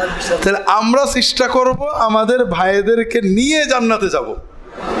 তাহলে আমরা চেষ্টা করব আমাদের ভাইদেরকে নিয়ে জান্নাতে যাব।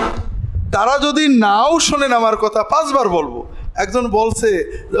 তারা যদি নাও শোনেন আমার কথা, 5 বার বলবো। একজন বলছে,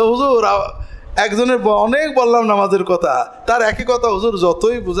 হুজুর, একজনের অনেক বললাম নামাজের কথা, তার একই কথা, হুজুর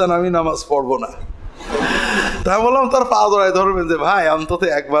যতই বুঝান আমি নামাজ পড়বো না। তাই বললাম, তার পা ধরায় ধরবেন যে ভাই অন্তত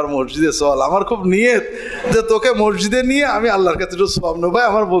একবার মসজিদে চল, আমার খুব নিয়ত যে তোকে মসজিদে নিয়ে আমি আল্লাহর কাছে একটু সওয়াব নেব, ভাই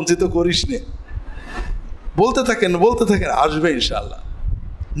আমার বঞ্চিত করিস নে। বলতে থাকেন, আসবে ইনশাআল্লাহ।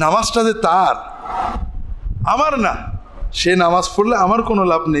 নামাজটা যে তার, আমার না। সে নামাজ পড়লে আমার কোনো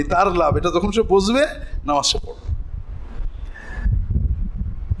লাভ নেই, তার লাভ। এটা যখন সে বুঝবে, নামাজটা পড়বে।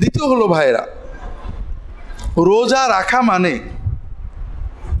 দ্বিতীয় হলো ভাইরা, রোজা রাখা মানে,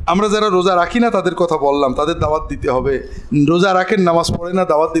 আমরা যারা রোজা রাখি না তাদের কথা বললাম, তাদের দাওয়াত দিতে হবে। রোজা রাখেন, নামাজ পড়ে না,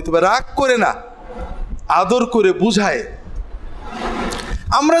 দাওয়াত দিতে হবে। রাগ করে না, আদর করে বুঝায়।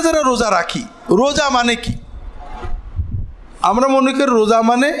 আমরা যারা রোজা রাখি, রোজা মানে কি? আমরা মনে করি রোজা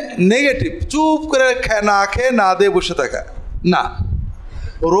মানে নেগেটিভ, চুপ করে না খেয়ে না দিয়ে বসে থাকা। না,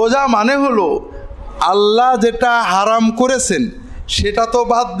 রোজা মানে হলো আল্লাহ যেটা হারাম করেছেন সেটা তো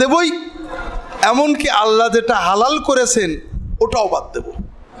বাদ দেবই, এমনকি আল্লাহ যেটা হালাল করেছেন ওটাও বাদ দেব।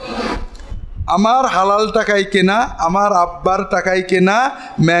 আমার হালাল টাকায় কেনা, আমার আব্বার টাকায় কেনা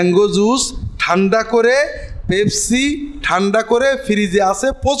ম্যাঙ্গো জুস ঠান্ডা করে, পেপসি ঠান্ডা করে ফ্রিজে আছে,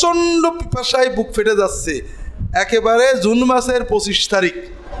 প্রচণ্ড পিপাসায় বুক ফেটে যাচ্ছে, একেবারে জুন মাসের 25 তারিখ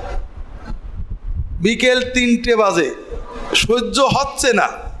বিকেল 3টে বাজে, সহ্য হচ্ছে না,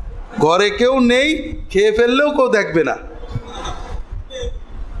 ঘরে কেউ নেই, খেয়ে ফেললেও কেউ দেখবে না।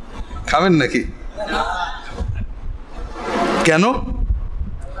 খাবেন নাকি? কেন?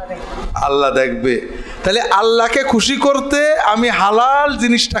 আল্লাহ দেখবে। তাহলে আল্লাহকে খুশি করতে আমি হালাল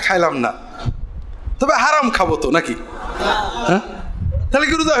জিনিসটা খাইলাম না, তবে হারাম খাবো তো নাকি? হ্যাঁ, তাহলে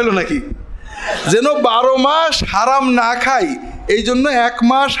কি রোজা হলো নাকি? যেন 12 মাস হারাম না খাই, এই জন্য 1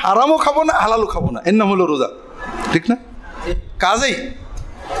 মাস হারামও খাবো না, হালালও খাবো না, এর নাম হলো রোজা। ঠিক না? কাজেই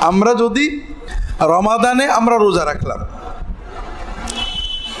আমরা যদি রমাদানে আমরা রোজা রাখলাম,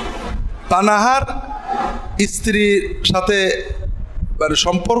 পানাহার, স্ত্রীর সাথে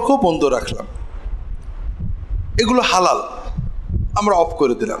সম্পর্ক বন্ধ রাখলাম, এগুলো হালাল, আমরা অফ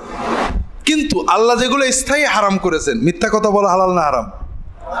করে দিলাম। কিন্তু আল্লাহ যেগুলো স্থায়ী হারাম করেছেন, মিথ্যা কথা বলা হালাল না হারাম?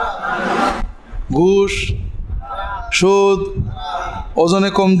 ঘুষ, সুদ, ওজনে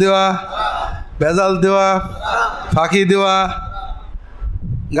কম দেওয়া, ভেজাল দেওয়া, ফাঁকি দেওয়া,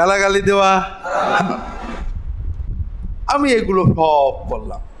 গালাগালি দেওয়া, আমি এগুলো সব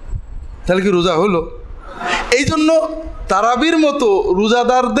করলাম, তাহলে কি রোজা হলো? এই জন্য তারাবির মতো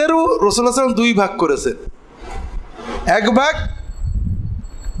রোজাদারদেরও রাসূলুল্লাহ সাল্লাল্লাহু আলাইহি ওয়াসাল্লাম 2 ভাগ করেছেন। এক ভাগ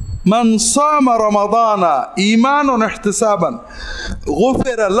মান সামা রমাদানা ঈমানান ইহতিসাবান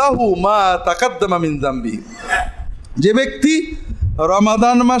গুফিরা লাহু মা তাকাদ্দামা মিন যামবি, যে ব্যক্তি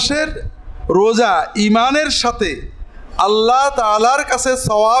রমাদান মাসের রোজা ঈমানের সাথে আল্লাহ তাআলার কাছে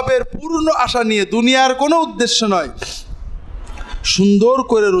সওয়াবের পূর্ণ আশা নিয়ে, দুনিয়ার কোনো উদ্দেশ্য নয়, সুন্দর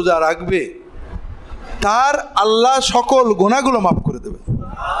করে রোজা রাখবে, তার আল্লাহ সকল গুনাহগুলো মাফ করে দেবে।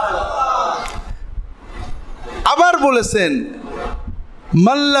 আবার বলেছেন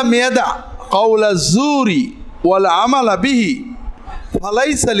মাল্লাম ইয়াদা কাওলা যুরি ওয়াল আমালা বিহি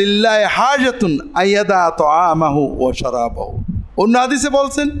ফালাইসা লিল্লাহি হাজাতুন আইয়াদা তাআমাহু ওয়া শারাবাহু। অন্য হাদিসে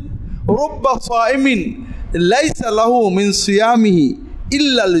বলছেন রুব্বা সাইমিন লাইসা লাহু মিন সিয়ামিহি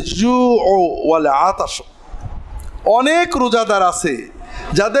ইল্লাল জুউ ওয়াল আতাশ। অনেক রোজাদার আছে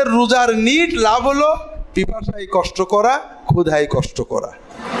যাদের রোজার নিট লাভ হলো পিপাসায় কষ্ট করা, ক্ষুধায় কষ্ট করা।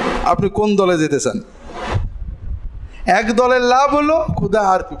 আপনি কোন দলে যেতে চান? এক দলের লাভ হলো ক্ষুধা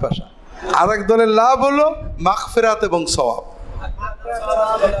আর পিপাসা, আর এক দলের লাভ হলো মাগফিরাত এবং সওয়াব।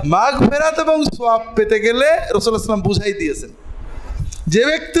 মাগফিরাত এবং সওয়াব পেতে গেলে রাসূলুল্লাহ সাল্লাল্লাহু আলাইহি ওয়াসাল্লাম বুঝাই দিয়েছেন, যে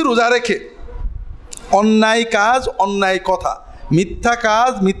ব্যক্তি রোজা রেখে অন্যায় কাজ, অন্যায় কথা, মিথ্যা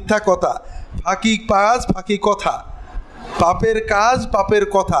কাজ, মিথ্যা কথা, ফাঁকি কাজ, ফাঁকি কথা, পাপের কাজ, পাপের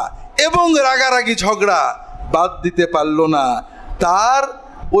কথা এবং রাগারাগি ঝগড়া বাদ দিতে পারলো না, তার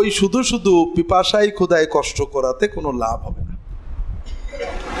ওই শুধু শুধু পিপাসায় ক্ষুধায় কষ্ট করাতে কোনো লাভ হবে না।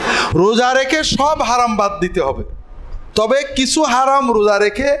 রোজা রেখে সব হারাম বাদ দিতে হবে, তবে কিছু হারাম রোজা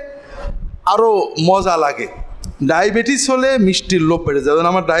রেখে আরও মজা লাগে। ডায়াবেটিস হলে মিষ্টির লোভ বেড়ে যায়,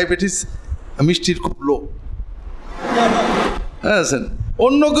 আমার ডায়াবেটিস, মিষ্টির খুব লোভ, হ্যাঁ,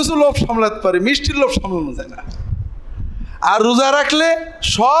 অন্য কিছু লোভ সামলাতে পারে, মিষ্টির লোভ সামলানো যায় না। আর রোজা রাখলে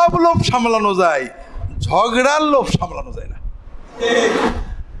সব লোভ সামলানো যায়, ঝগড়ার লোভ সামলানো যায় না।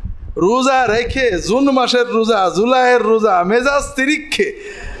 রোজা রেখে জুন মাসের রোজা, জুলাইয়ের রোজা, মেজাজ তিরিক্ষে,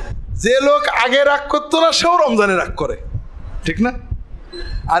 যে লোক আগে রাগ করতো না সেও রমজানে রাগ করে, ঠিক না?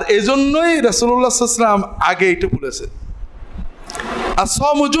 আর এজন্যই রাসূলুল্লাহ সাল্লাল্লাহু আলাইহি ওয়াসাল্লাম আগে এটা বলেছে,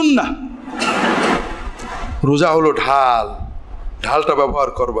 আস-সাওমু জুন্নাহ, রোজা হলো ঢাল, ঢালটা ব্যবহার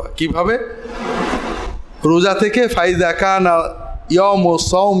করবা কিভাবে? রোজা থেকে ফাইদা কানা ইয়াউমু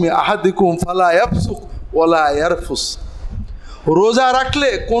সাওমি আহাদিকুম ফালা ইয়াফসুক ওয়ালা ইয়ারফুস, রোজা রাখলে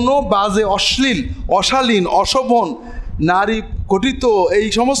কোনো বাজে, অশ্লীল, অশালীন, অশোভন, নারী কটিত এই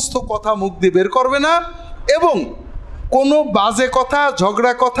সমস্ত কথা মুখ দিয়ে বের করবে না, এবং কোনো বাজে কথা,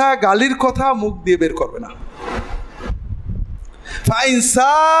 ঝগড়া কথা, গালির কথা মুখ দিয়ে বের করবে না। ফাইন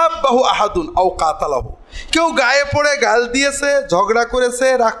সাব্বাহু আহাদুন আও কাতালাহু, কেউ গায়ে পড়ে গাল দিয়েছে, ঝগড়া করেছে,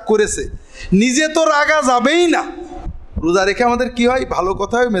 রাগ করেছে, নিজে তো রাগা যাবেই না। রোজা রেখে আমাদের কি হয়? ভালো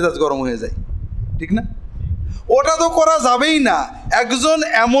কথা হয়, মেজাজ গরম হয়ে যায়, ঠিক না? ওটা তো করা যাবেই না। একজন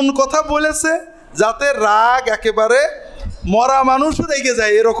এমন কথা বলেছে যাতে রাগ একেবারে মরা মানুষও রেগে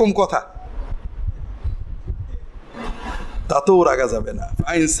যায়, এরকম কথা, তাতেও রাগা যাবে না।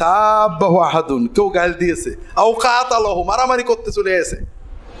 আইন সাব্বাহু আহাদুন, কেউ গাল দিয়েছে, আও কাতালাহু, মারামারি করতে চলে এসে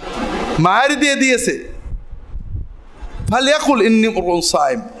মায়ের দিয়েছে, ফালিয়াকুল ইন্নী মুরউন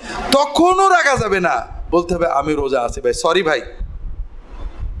সাইম, তখনও রাগা যাবে না, বলতে হবে আমি রোজা আছি ভাই, সরি ভাই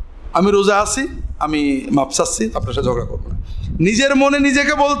আমি রোজা আছি, আমি মাপ চাচ্ছি, আপনার সাথে ঝগড়া করবো না। নিজের মনে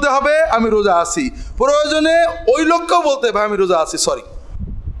নিজেকে বলতে হবে আমি রোজা আছি, প্রয়োজনে ওই লোককেও বলতে হবে আমি রোজা আছি, সরি।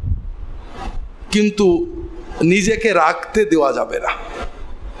 কিন্তু নিজেকে রাখতে দেওয়া যাবে না।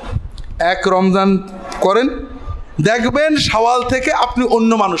 এক রমজান করেন, দেখবেন শাওয়াল থেকে আপনি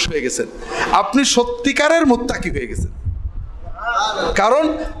অন্য মানুষ হয়ে গেছেন, আপনি সত্যিকারের মুত্তাকি হয়ে গেছেন। কারণ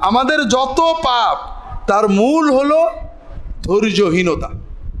আমাদের যত পাপ তার মূল হলো ধৈর্যহীনতা।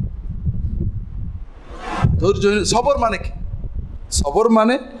 ধৈর্যহীন, সবর মানে কি? সবর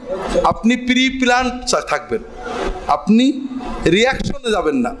মানে আপনি প্রি প্ল্যান থাকবেন, আপনি রিয়াকশনে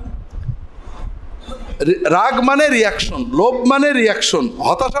যাবেন না। রাগ মানে রিয়াকশন, লোভ মানে রিয়াকশন,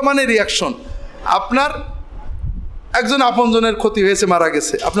 হতাশা মানে রিয়াকশন। আপনার একজন আপনজনের ক্ষতি হয়েছে, মারা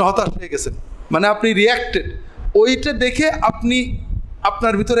গেছে, আপনি হতাশ হয়ে গেছেন, মানে আপনি রিয়াক্টেড। ওইটা দেখে আপনি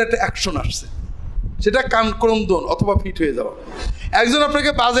আপনার ভিতরে একটা অ্যাকশন আসছে, সেটা কান ক্রন্দন অথবা ফিট হয়ে যাওয়া। একজন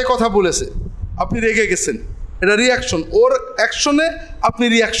আপনাকে বাজে কথা বলেছে, আপনি রেগে গেছেন, এটা রিয়াকশন, ওর অ্যাকশনে আপনি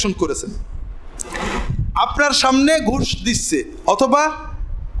রিয়াকশন করেছেন। আপনার সামনে ঘুষ দিচ্ছে অথবা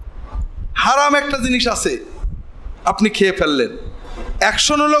হারাম একটা জিনিস আছে, আপনি খেয়ে ফেললেন,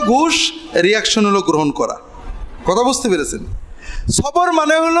 অ্যাকশন হলো ঘুষ, রিয়াকশন হলো গ্রহণ করা। কথা বুঝতে পেরেছেন? সবর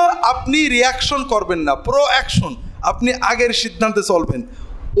মানে হলো আপনি রিয়াকশন করবেন না, প্রো অ্যাকশন, আপনি আগের সিদ্ধান্তে চলবেন।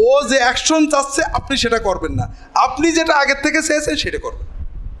 ও যে অ্যাকশন চাচ্ছে আপনি সেটা করবেন না, আপনি যেটা আগের থেকে চেয়েছেন সেটা করবেন।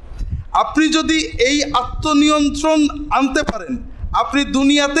 আপনি যদি এই আত্মনিয়ন্ত্রণ আনতে পারেন, আপনি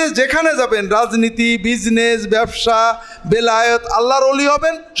দুনিয়াতে যেখানে যাবেন, রাজনীতি, বিজনেস, ব্যবসা, বেলায়েত, আল্লাহর ওলি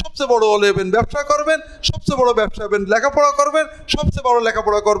হবেন, সবচেয়ে বড় ওলি হবেন, ব্যবসা করবেন, সবচেয়ে বড় ব্যবসা হবেন, লেখাপড়া করবেন, সবচেয়ে বড়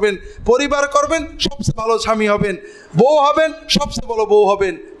লেখাপড়া করবেন, পরিবার করবেন, সবচেয়ে ভালো স্বামী হবেন, বউ হবেন, সবচেয়ে বড় বউ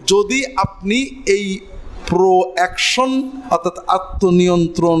হবেন, যদি আপনি এই প্রো অ্যাকশন অর্থাৎ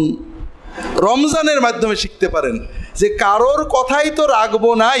আত্মনিয়ন্ত্রণ রমজানের মাধ্যমে শিখতে পারেন। যে কারোর কথাই তো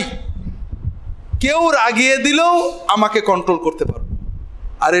রাখবো নাই, কেউ রাগিয়ে দিলেও আমাকে কন্ট্রোল করতে পারবো,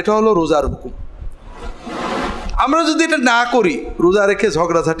 আর এটা হলো রোজার হুকুম। আমরা যদি এটা না করি, রোজা রেখে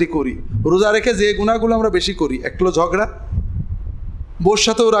ঝগড়াঝাটি করি, রোজা রেখে যে গুণাগুলো আমরা বেশি করি, এক হলো ঝগড়া, বউর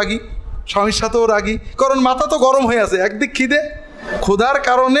সাথেও রাগি, স্বামীর সাথেও রাগি, কারণ মাথা তো গরম হয়ে আছে, একদিক খিদে ক্ষুধার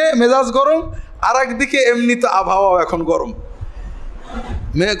কারণে মেজাজ গরম, আর একদিকে এমনি তো আবহাওয়া এখন গরম,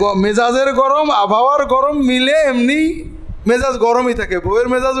 মেজাজের গরম আবহাওয়ার গরম মিলে এমনি মেজাজ গরমই থাকে। বউয়ের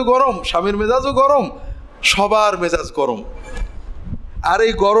মেজাজও গরম, স্বামীর মেজাজও গরম, সবার মেজাজ গরম। আর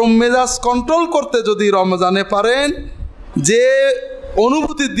এই গরম মেজাজ কন্ট্রোল করতে যদি রমজানে পারেন, যে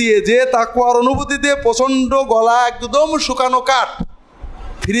অনুভূতি দিয়ে, যে তাকওয়ার অনুভূতি দিয়ে প্রচণ্ড গলা একদম শুকানো কাঠ,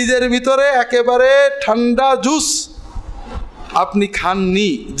 ফ্রিজের ভিতরে একেবারে ঠান্ডা জুস আপনি খাননি,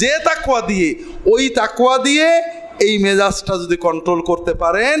 যে তাকওয়া দিয়ে, ওই তাকওয়া দিয়ে এই মেজাজটা যদি কন্ট্রোল করতে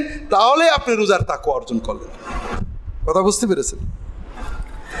পারেন, তাহলে আপনি রোজার তাকওয়া অর্জন করলেন। কথা বুঝতে পেরেছেন?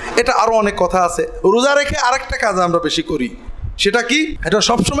 এটা আরো অনেক কথা আছে। রোজা রেখে আরেকটা কাজ আমরা বেশি করি, সেটা কি? এটা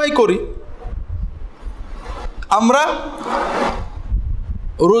সবসময় করি। আমরা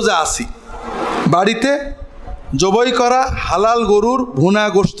রোজা আছি, বাড়িতে জবাই করা হালাল গরুর ভুনা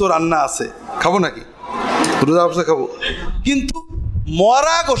গোশত রান্না আছে, খাবো নাকি? রোজা অবস্থা খাবো, কিন্তু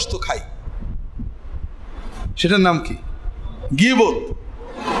মরা গোশত খাই, সেটার নাম কি? গীবত।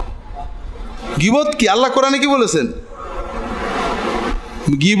 গীবত কি? আল্লাহ কোরআনে কি বলেছেন?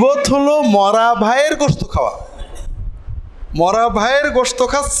 গীবত হলো মরা ভাইয়ের গোশত খাওয়া। মরা ভাইয়ের গোশত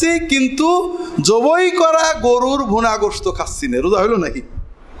খাচ্ছি, কিন্তু জবাই করা গরুর ভুনা গোশত খাচ্ছি না, রোজা হইল নাকি?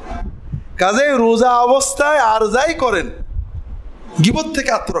 কাজে রোজা অবস্থায় আর যাই করেন, গীবত থেকে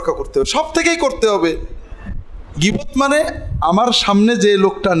আত্মরক্ষা করতে হবে, সব থেকেই করতে হবে। গীবত মানে আমার সামনে যে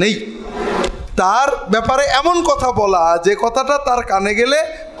লোকটা নেই তার ব্যাপারে এমন কথা বলা যে কথাটা তার কানে গেলে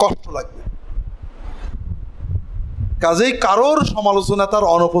কষ্ট লাগবে। কাজেই কারোর সমালোচনা তার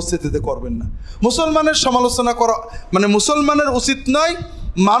অনুপস্থিতিতে করবেন না। মুসলমানের সমালোচনা করা মানে মুসলমানের উচিত নয়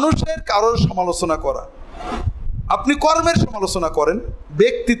মানুষের কারোর সমালোচনা করা। আপনি কর্মের সমালোচনা করেন,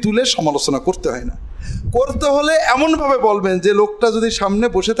 ব্যক্তি তুলে সমালোচনা করতে হয় না। করতে হলে এমনভাবে বলবেন যে লোকটা যদি সামনে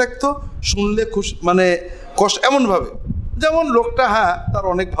বসে থাকতো, শুনলে খুশি, মানে কষ্ট, এমনভাবে যেমন লোকটা, হ্যাঁ তার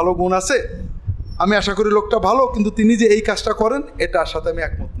অনেক ভালো গুণ আছে, আমি আশা করি লোকটা ভালো, কিন্তু তিনি যে এই কাজটা করেন এটার সাথে আমি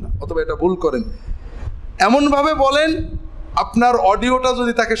একমত না, অথবা এটা ভুল করেন, এমনভাবে বলেন আপনার অডিওটা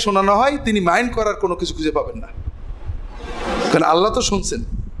যদি তাকে শোনানো হয় তিনি মাইন্ড করার কোনো কিছু খুঁজে পাবেন না, কারণ আল্লাহ তো শুনছেন।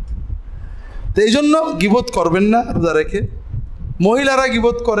 তো এই জন্য গীবত করবেন না রোজা রেখে। মহিলারা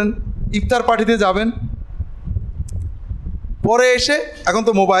গীবত করেন, ইফতার পার্টিতে যাবেন, পরে এসে, এখন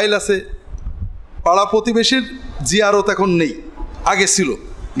তো মোবাইল আছে, পাড়া প্রতিবেশীর জিয়ারত এখন নেই, আগে ছিল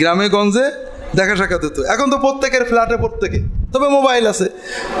গ্রামে গঞ্জে দেখা সাক্ষাৎ হতো, এখন তো প্রত্যেকের ফ্ল্যাটে প্রত্যেকে, তবে মোবাইল আছে।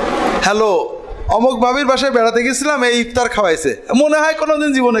 হ্যালো, অমুক ভাবির বাসায় বেড়াতে গেছিলাম, এই ইফতার খাওয়াইছে, মনে হয় কোনোদিন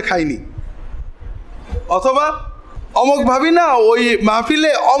জীবনে খাইনি। অথবা অমুক ভাবি না ওই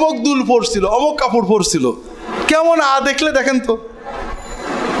মাহফিলে অমুক দুল পরছিল, অমুক কাপড় পরছিল, কেমন দেখলে দেখেন তো,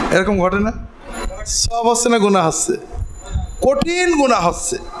 এরকম ঘটে না? সব হচ্ছে না গুনাহ হচ্ছে, কঠিন গুনাহ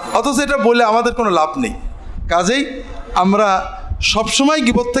হচ্ছে, অথচ এটা বলে আমাদের কোনো লাভ নেই। কাজেই আমরা সবসময়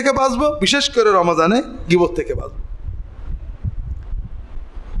গীবত থেকে বাঁচবো, বিশেষ করে রমাদানে গীবত থেকে বাঁচবো।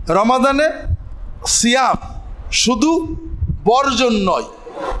 রমাদানে সিয়াম শুধু বর্জন নয়,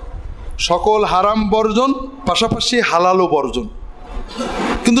 সকল হারাম বর্জন, পাশাপাশি হালালও বর্জন।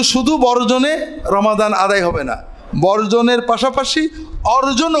 কিন্তু শুধু বর্জনে রমাদান আদায় হবে না, বর্জনের পাশাপাশি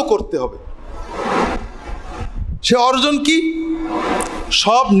অর্জনও করতে হবে। সে অর্জন কি?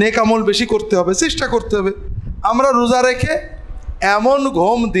 সব নেক আমল বেশি করতে হবে, চেষ্টা করতে হবে। আমরা রোজা রেখে এমন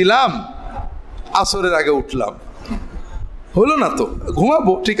ঘুম দিলাম, আসরের আগে উঠলাম, হলো না তো,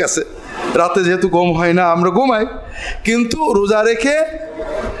 ঘুমাবো, ঠিক আছে, রাতে যেহেতু ঘুম হয় না আমরা ঘুমাই, কিন্তু রোজা রেখে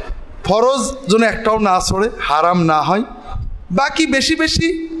ফরজ যেন একটাও না ছড়ে, হারাম না হয়, বাকি বেশি বেশি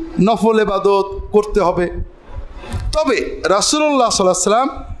নফল ইবাদত করতে হবে। তবে রাসূলুল্লাহ সাল্লাল্লাহু আলাইহি ওয়াসাল্লাম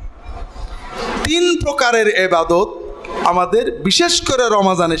 3 প্রকারের ইবাদত আমাদের বিশেষ করে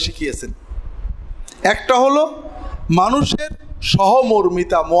রমাদানে শিখিয়েছেন। একটা হলো মানুষের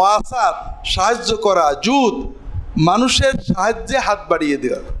সহমর্মিতা, মুআসাত, সাহায্য করা, জুদ, মানুষের সাহায্যে হাত বাড়িয়ে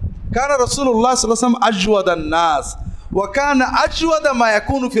দেওয়া। কারণ রাসূলুল্লাহ সাল্লাল্লাহু আলাইহি ওয়াসাল্লাম আজওয়াদান নাস ওয়া কানা আজওয়াদা মা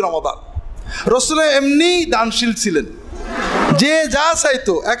ইয়াকুনু ফি রমাদান। রাসূল এমনি দানশীল ছিলেন, যে যা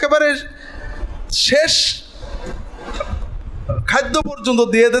চাইতো একেবারে শেষ খাদ্য পর্যন্ত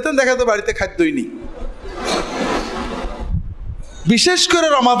দিয়ে দিতেন, দেখা যেত বাড়িতে খাদ্যই নেই। বিশেষ করে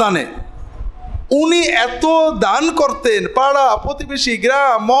রমাদানে উনি এত দান করতেন, পাড়া প্রতিবেশী,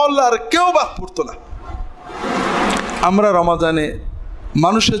 গ্রাম, মহল্লার কেউ বাদ পড়তো না। আমরা রমাদানে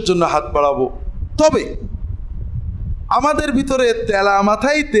মানুষের জন্য হাত বাড়াবো, তবে আমাদের ভিতরে তেলা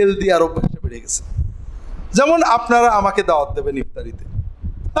মাথায় তেল দেওয়ার অভ্যাস বেড়ে গেছে। যেমন আপনারা আমাকে দাওয়াত দেবেন ইফতারিতে,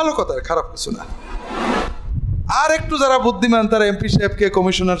 ভালো কথা, খারাপ কিছু না। আর একটু যারা বুদ্ধিমান তারা এমপি সাহেবকে,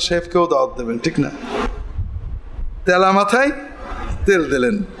 কমিশনার সাহেবকেও দাওয়াত দেবেন, ঠিক না? তেলা মাথায় তেল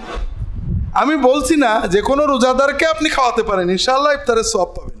দিলেন। আমি বলছি না যে কোনো রোজাদারকে আপনি খাওয়াতে পারেন, ইনশাআল্লাহ ইফতারের সওয়াব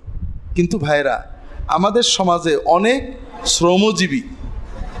পাবেন, কিন্তু ভাইরা, আমাদের সমাজে অনেক শ্রমজীবী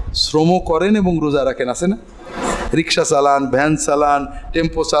শ্রম করেন এবং রোজা রাখেন, আছে না? রিক্সা চালান, ভ্যান চালান,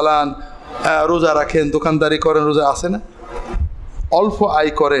 টেম্পো চালান, রোজা রাখেন, দোকানদারি করেন, রোজা, আছে না? অল্প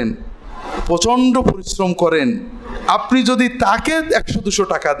আয় করেন, প্রচণ্ড পরিশ্রম করেন। আপনি যদি তাকে 100-200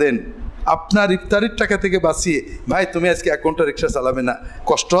 টাকা দেন, আপনার ইফতারির টাকা থেকে বাঁচিয়ে, ভাই তুমি আজকে 1 ঘন্টা রিক্সা চালাবে না,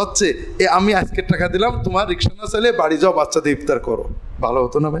 কষ্ট হচ্ছে, আমি আজকের টাকা দিলাম, তোমার রিক্সা না চালিয়ে বাড়ি যাও, বাচ্চাদের ইফতার করো, ভালো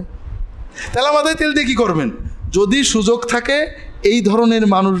হতো না ভাই? তেলা মাথায় তেল দিয়ে কী করবেন? যদি সুযোগ থাকে এই ধরনের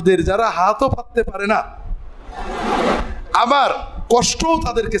মানুষদের, যারা হাতও পাততে পারে না, আবার কষ্টও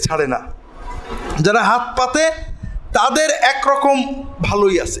তাদেরকে ছাড়ে না, যারা হাত পাতে তাদের একরকম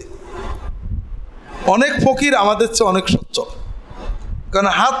ভালোই আছে। অনেক ফকির আমাদের চেয়ে অনেক সচ্ছল, কারণ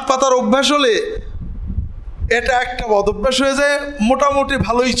হাত পাতার অভ্যাস হলে এটা একটা বদ অভ্যাস হয়ে যায়, মোটামুটি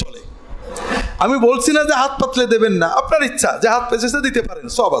ভালোই চলে। আমি বলছি না যে হাত পাতলে দেবেন না, আপনার ইচ্ছা, যে হাত পেঁচেছে দিতে পারেন,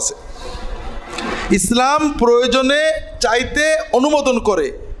 সব আছে। ইসলাম প্রয়োজনে চাইতে অনুমোদন করে,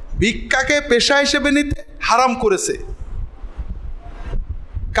 ভিক্ষাকে পেশা হিসেবে নিতে হারাম করেছে।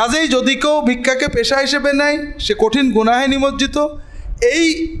 কাজেই যদি কেউ ভিক্ষাকে পেশা হিসেবে নেয়, সে কঠিন গুনাহে নিমজ্জিত। এই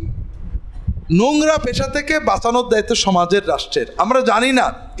নোংরা পেশা থেকে বাঁচানোর দায়িত্ব সমাজের, রাষ্ট্রের। আমরা জানি না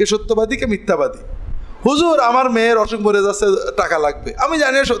কে সত্যবাদী কে মিথ্যাবাদী। হুজুর আমার মেয়ের অসুখ মরে যাচ্ছে, টাকা লাগবে, আমি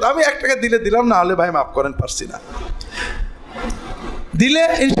জানি আমি 1 টাকা দিলে দিলাম, না হলে ভাই মাফ করেন, পারছি না, দিলে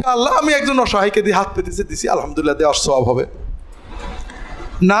ইনশাআল্লাহ আমি একজন অসহায়কে দিয়ে হাত পেতেছে দিছি, আলহামদুলিল্লাহ দেওয়ার সওয়াব হবে।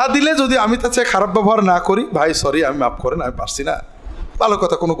 না দিলে যদি আমি তার চেয়ে খারাপ ব্যবহার না করি, ভাই সরি, আমি মাফ করেন, আমি পারছি না, ভালো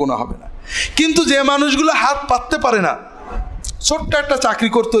কথা, কোনো গুনাহ হবে না। কিন্তু যে মানুষগুলো হাত পাততে পারে না, ছোট্ট একটা চাকরি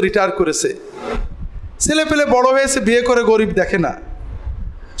করতো, রিটায়ার করেছে, ছেলে পেলে বড় হয়েছে, বিয়ে করে, গরিব দেখে না,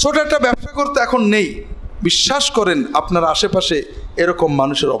 ছোট একটা ব্যবসা করতে এখন নেই, বিশ্বাস করেন আপনার আশেপাশে এরকম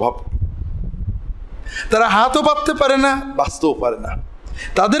মানুষের অভাব। তারা হাতও পাততে পারে না, বাঁচতেও পারে না,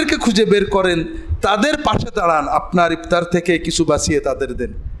 তাদেরকে খুঁজে বের করেন, তাদের পাশে দাঁড়ান, আপনার ইফতার থেকে কিছু বাঁচিয়ে তাদের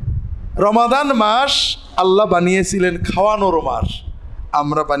দেন। রমাদান মাস আল্লাহ বানিয়েছিলেন খাওয়ানোর মাস,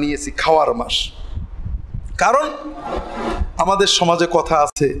 আমরা বানিয়েছি খাওয়ার মাস। কারণ আমাদের সমাজে কথা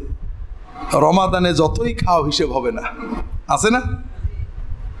আছে, রমাদানে যতই খাও হিসেব হবে না, আছে না?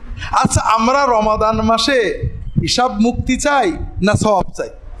 আচ্ছা, আমরা রমাদান মাসে হিসাব মুক্তি চাই না সওয়াব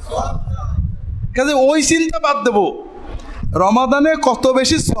চাই? কাজে ওই চিন্তা বাদ দেব, রমাদানে কত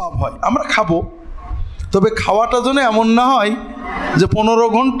বেশি সওয়াব হয় আমরা খাবো, তবে খাওয়াটা যেন এমন না হয় যে 15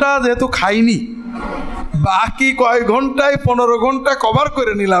 ঘন্টা যেহেতু খাইনি, বাকি কয়েক ঘন্টায় 15 ঘন্টা কভার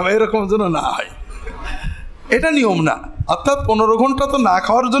করে নিলাম, এরকম যেন না হয়। এটা নিয়ম না। অর্থাৎ 15 ঘন্টা তো না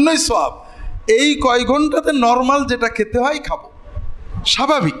খাওয়ার জন্যই সওয়াব, এই কয়েক ঘন্টাতে নর্মাল যেটা খেতে হয় খাবো,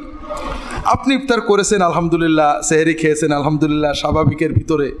 স্বাভাবিক। আপনি ইফতার করেছেন আলহামদুলিল্লাহ, সেহরি খেয়েছেন আলহামদুলিল্লাহ, স্বাভাবিকের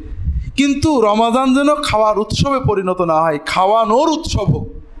ভিতরে। কিন্তু রমাদান যেন খাওয়ার উৎসবে পরিণত না হয়, খাওয়ানোর উৎসব হোক।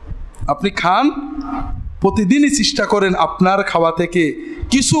 আপনি খান, প্রতিদিনই চেষ্টা করেন আপনার খাওয়া থেকে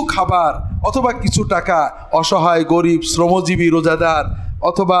কিছু খাবার অথবা কিছু টাকা অসহায়, গরিব, শ্রমজীবী, রোজাদার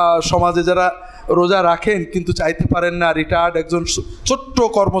অথবা সমাজে যারা রোজা রাখেন কিন্তু চাইতে পারেন না, রিটায়ার্ড একজন ছোট্ট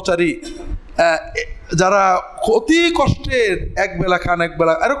কর্মচারী, যারা অতি কষ্টের একবেলা খান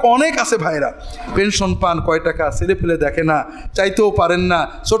একবেলা, এরকম অনেক আছে ভাইরা, পেনশন পান কয় টাকা, ছেলে পেলে দেখে না, চাইতেও পারেন না,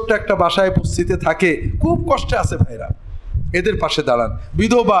 ছোট্ট একটা বাসায় উপস্থিতে থাকে, খুব কষ্টে আছে ভাইরা, এদের পাশে দাঁড়ান।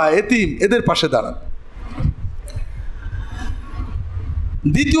 বিধবা, এতিম, এদের পাশে দাঁড়ান।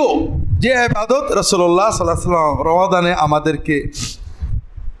 দ্বিতীয় যে ইবাদত রাসূলুল্লাহ সাল্লাল্লাহু আলাইহি ওয়াসাল্লাম রমাদানে আমাদেরকে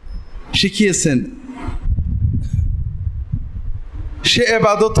শিখিয়েছেন, সে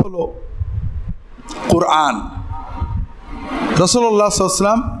ইবাদত হলো কোরআন। রাসূলুল্লাহ সাল্লাল্লাহু আলাইহি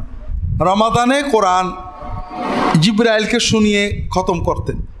ওয়াসাল্লাম রমাদানে কোরআন জিবরাইলকে শুনিয়ে খতম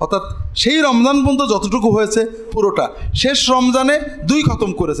করতেন, অর্থাৎ সেই রমজান পর্যন্ত যতটুকু হয়েছে পুরোটা, শেষ রমজানে 2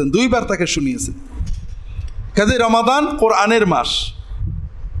 খতম করেছেন, 2 বার তাকে শুনিয়েছেন। কাজে রমাদান কোরআনের মাস,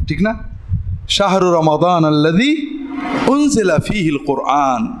 ঠিক না? শাহরু রমাদান আল্লাযী উনজিলা ফীহিল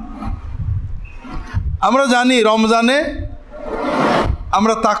কোরআন। আমরা জানি রমজানে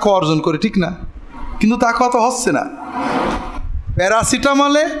আমরা তাকওয়া অর্জন করি, ঠিক না? কিন্তু তাকওয়া তো হচ্ছে না।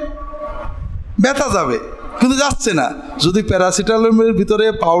 প্যারাসিটামলে ব্যথা যাবে কিন্তু যাচ্ছে না। যদি প্যারাসিটামলের ভিতরে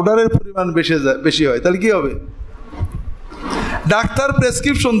পাউডারের পরিমাণ বেশি হয় তাহলে কি হবে? ডাক্তার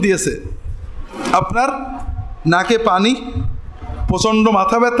প্রেসক্রিপশন দিয়েছে, আপনার নাকে পানি, প্রচণ্ড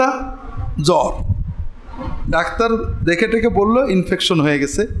মাথা ব্যথা, জ্বর, ডাক্তার দেখে টেকে বলল ইনফেকশন হয়ে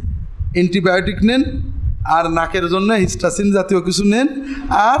গেছে, অ্যান্টিবায়োটিক নেন, আর নাকের জন্য হিস্টাসিন জাতীয় কিছু নেন,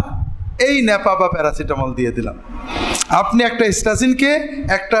 আর এই ন্যাপা বা প্যারাসিটামল দিয়ে দিলাম। আপনি একটা হিস্টাসিনকে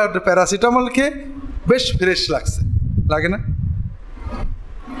একটা প্যারাসিটামলকে বেশ ফ্রেশ লাগছে, লাগে না?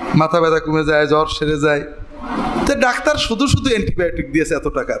 মাথা ব্যথা কমে যায়, জ্বর সেরে যায়। তো ডাক্তার শুধু শুধু অ্যান্টিবায়োটিক দিয়েছে এত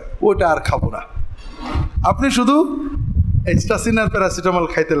টাকার, ওটা আর খাবো না। আপনি শুধু হিস্টাসিন আর প্যারাসিটামল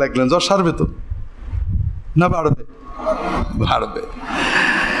খাইতে লাগলেন, জ্বর সারবে তো না বাড়বে? বাড়বে।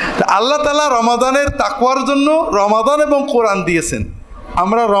 আল্লাহ তাআলা রমাদানের তাকওয়ার জন্য রমাদান এবং কোরআন দিয়েছেন।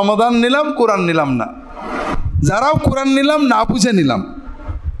 আমরা রমাদান নিলাম, কোরআন নিলাম না, যারাও কোরআন নিলাম না বুঝে নিলাম,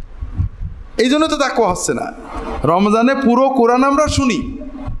 এই জন্য তো তাকওয়া হচ্ছে না। রমজানে পুরো কোরআন আমরা শুনি,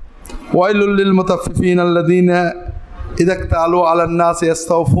 ওয়াইলুল লিল মুতাফফিফিন আল্লাযীনা ইযা ইক্তালু আলান নাসি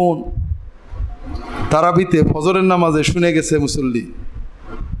ইস্তাওফুন। তারাবিতে ফজরের নামাজে শুনে গেছে মুসল্লি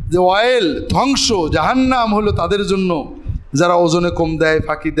যে ওয়াইল, ধ্বংস, জাহান্নাম হলো তাদের জন্য যারা ওজনে কম দেয়,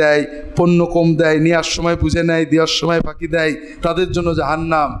 ফাঁকি দেয়, পণ্য কম দেয়, নেওয়ার সময় বুঝে নেয়, দেওয়ার সময় ফাঁকি দেয়, তাদের জন্য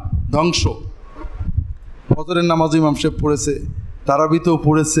জাহান্নাম, ধ্বংস। ফজরের নামাজ ইমাম সাহেব পড়েছে, তারাবিতেও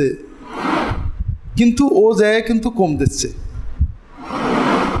পড়েছে, কিন্তু ও জায়গায় কিন্তু কম দিচ্ছে,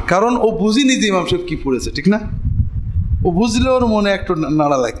 কারণ ও বুঝিনি যে ইমাম সাহেব কি পড়েছে, ঠিক না? ও বুঝলে ওর মনে একটু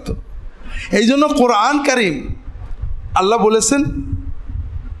নাড়া লাগতো। এই জন্য কোরআন কারীম আল্লাহ বলেছেন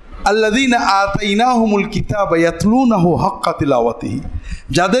আল্লাযীনা আতাইনাহুমুল কিতাবা ইয়াতলুনাহু হাক্কা তিলাওয়াতিহি,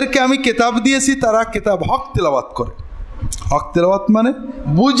 যাদেরকে আমি কিতাব দিয়েছি তারা কিতাব হক তেলাওয়াত করে। হক তেলাওয়াত মানে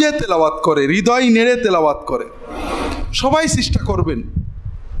বুঝে তেলাওয়াত করে, হৃদয় নেড়ে তেলাওয়াত করে। সবাই চেষ্টা করবেন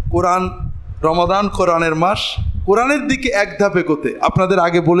কোরআন, রমাদান কোরআনের মাস, কোরআনের দিকে এক ধাপ এগোতে। আপনাদের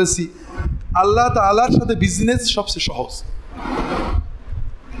আগে বলেছি আল্লাহ তাআলার সাথে বিজনেস সবচেয়ে সহজ।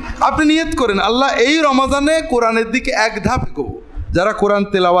 আপনি নিয়ত করেন আল্লাহ এই রমাদানে কোরআনের দিকে এক ধাপ এগোবো। যারা কোরআন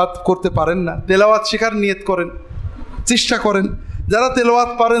তেলাওয়াত করতে পারেন না, তেলাওয়াত শেখার নিয়ত করেন, চেষ্টা করেন। যারা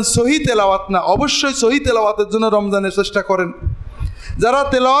তেলাওয়াত পারেন, সহি তেলাওয়াত না, অবশ্যই সহি তেলাওয়াতের জন্য রমজানে চেষ্টা করেন। যারা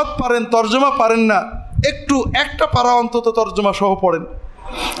তেলাওয়াত পারেন, তর্জমা পারেন না, একটু একটা পারা অন্তত তর্জমা সহ পড়েন।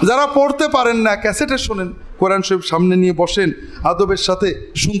 যারা পড়তে পারেন না, ক্যাসেটে শোনেন, কোরআন শরীফ সামনে নিয়ে বসেন, আদবের সাথে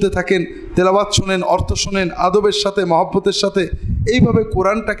শুনতে থাকেন, তেলাওয়াত শোনেন, অর্থ শোনেন, আদবের সাথে, মহব্বতের সাথে, এইভাবে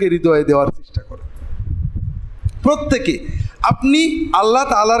কোরআনটাকে হৃদয়ে দেওয়ার চেষ্টা করেন। প্রত্যেকে। আপনি আল্লাহ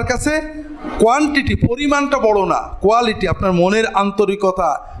তাআলার কাছে কোয়ান্টিটি, পরিমাণটা বড় না, কোয়ালিটি, আপনার মনের আন্তরিকতা,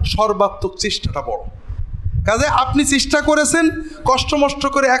 সর্বাত্মক চেষ্টাটা বড়। কাজে আপনি চেষ্টা করেছেন, কষ্ট মষ্ট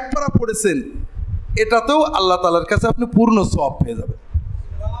করে এক পারা পড়েছেন, এটাতেও আল্লাহ তাআলার কাছে আপনি পূর্ণ সওয়াব পেয়ে যাবেন।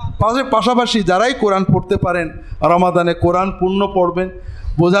 পাশাপাশি যারাই কোরআন পড়তে পারেন, রমাদানে কোরআন পূর্ণ পড়বেন,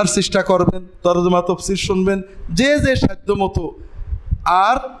 বোঝার চেষ্টা করবেন, তরজমা তাফসীর শুনবেন যে যে সাধ্য মতো।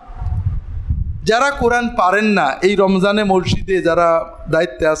 আর যারা কোরআন পারেন না, এই রমজানে মসজিদে যারা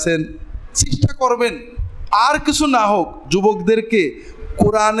দায়িত্বে আছেন, চেষ্টা করবেন আর কিছু না হোক যুবকদেরকে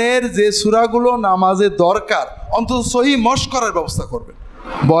কোরআনের যে সূরাগুলো নামাজে দরকার অন্তত সহি মশ করার ব্যবস্থা করবেন।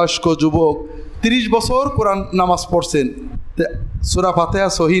 বয়স্ক যুবক 30 বছর কোরআন নামাজ পড়ছেন, সূরা ফাতিহা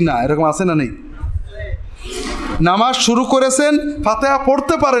সহি না, এরকম আছে না নেই? নামাজ শুরু করেছেন, ফাতিহা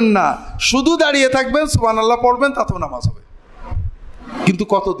পড়তে পারেন না, শুধু দাঁড়িয়ে থাকবেন, সুবহানাল্লাহ পড়বেন, তাতেও নামাজ হবে। কিন্তু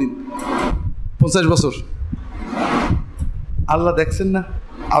কতদিন? 50 বছর। আল্লাহ দেখছেন না,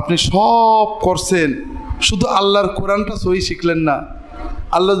 আপনি সব করছেন, শুধু আল্লাহর কোরআনটা সহি শিখলেন না।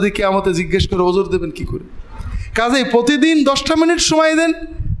 আল্লাহ যদি কিয়ামতে জিজ্ঞেস করে ওজর দেবেন কি করে? কাজেই প্রতিদিন 10টা মিনিট সময় দেন,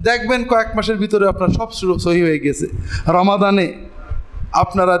 দেখবেন কয়েক মাসের ভিতরে আপনার সব সহি হয়ে গেছে। রমাদানে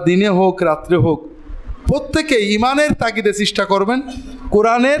আপনারা দিনে হোক রাত্রে হোক প্রত্যেকে ইমানের তাগিদে চেষ্টা করবেন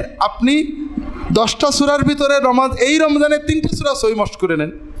কোরআনের, আপনি 10টা সূরার ভিতরে এই রমজানে 3টে সূরা সহি মশ করে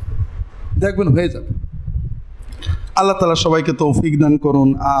নেন, দেখবেন হয়ে যাবে। আল্লাহ তাআলা সবাইকে তৌফিক দান করুন,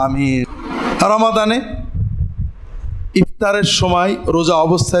 আমিন। রমাদানে ইফতারের সময়, রোজা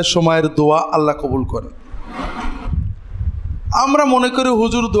অবস্থায় সময়ের দোয়া আল্লাহ কবুল করেন। আমরা মনে করি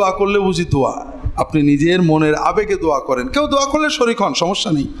হুজুর দোয়া করলে বুঝি দোয়া, আপনি নিজের মনের আবেগে দোয়া করেন, কেউ দোয়া করলে শরীক হন, সমস্যা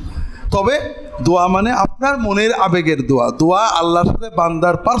নেই। তবে দোয়া মানে আপনার মনের আবেগের দোয়া। দোয়া আল্লাহর সাথে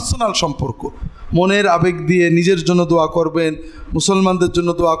বান্দার পার্সোনাল সম্পর্ক। মনের আবেগ দিয়ে নিজের জন্য দোয়া করবেন, মুসলমানদের জন্য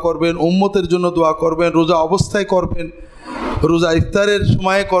দোয়া করবেন, উম্মতের জন্য দোয়া করবেন, রোজা অবস্থায় করবেন, রোজা ইফতারের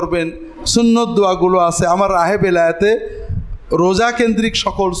সময়ে করবেন। সুন্নত দোয়াগুলো আছে আমার রাহে বেলায়েতে, রোজা কেন্দ্রিক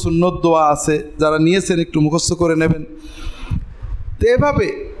সকল সুন্নত দোয়া আছে, যারা নিয়েছেন একটু মুখস্থ করে নেবেন। তো এভাবে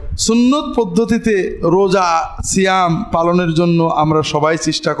সুন্নত পদ্ধতিতে রোজা সিয়াম পালনের জন্য আমরা সবাই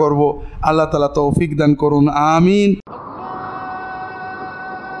চেষ্টা করব। আল্লাহ তাআলা তৌফিক দান করুন, আমিন।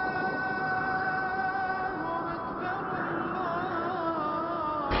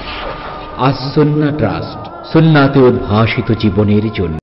 আস সুন্নাহ ট্রাস্ট, সুন্নাতে উদ্ভাসিত জীবনের জন্য।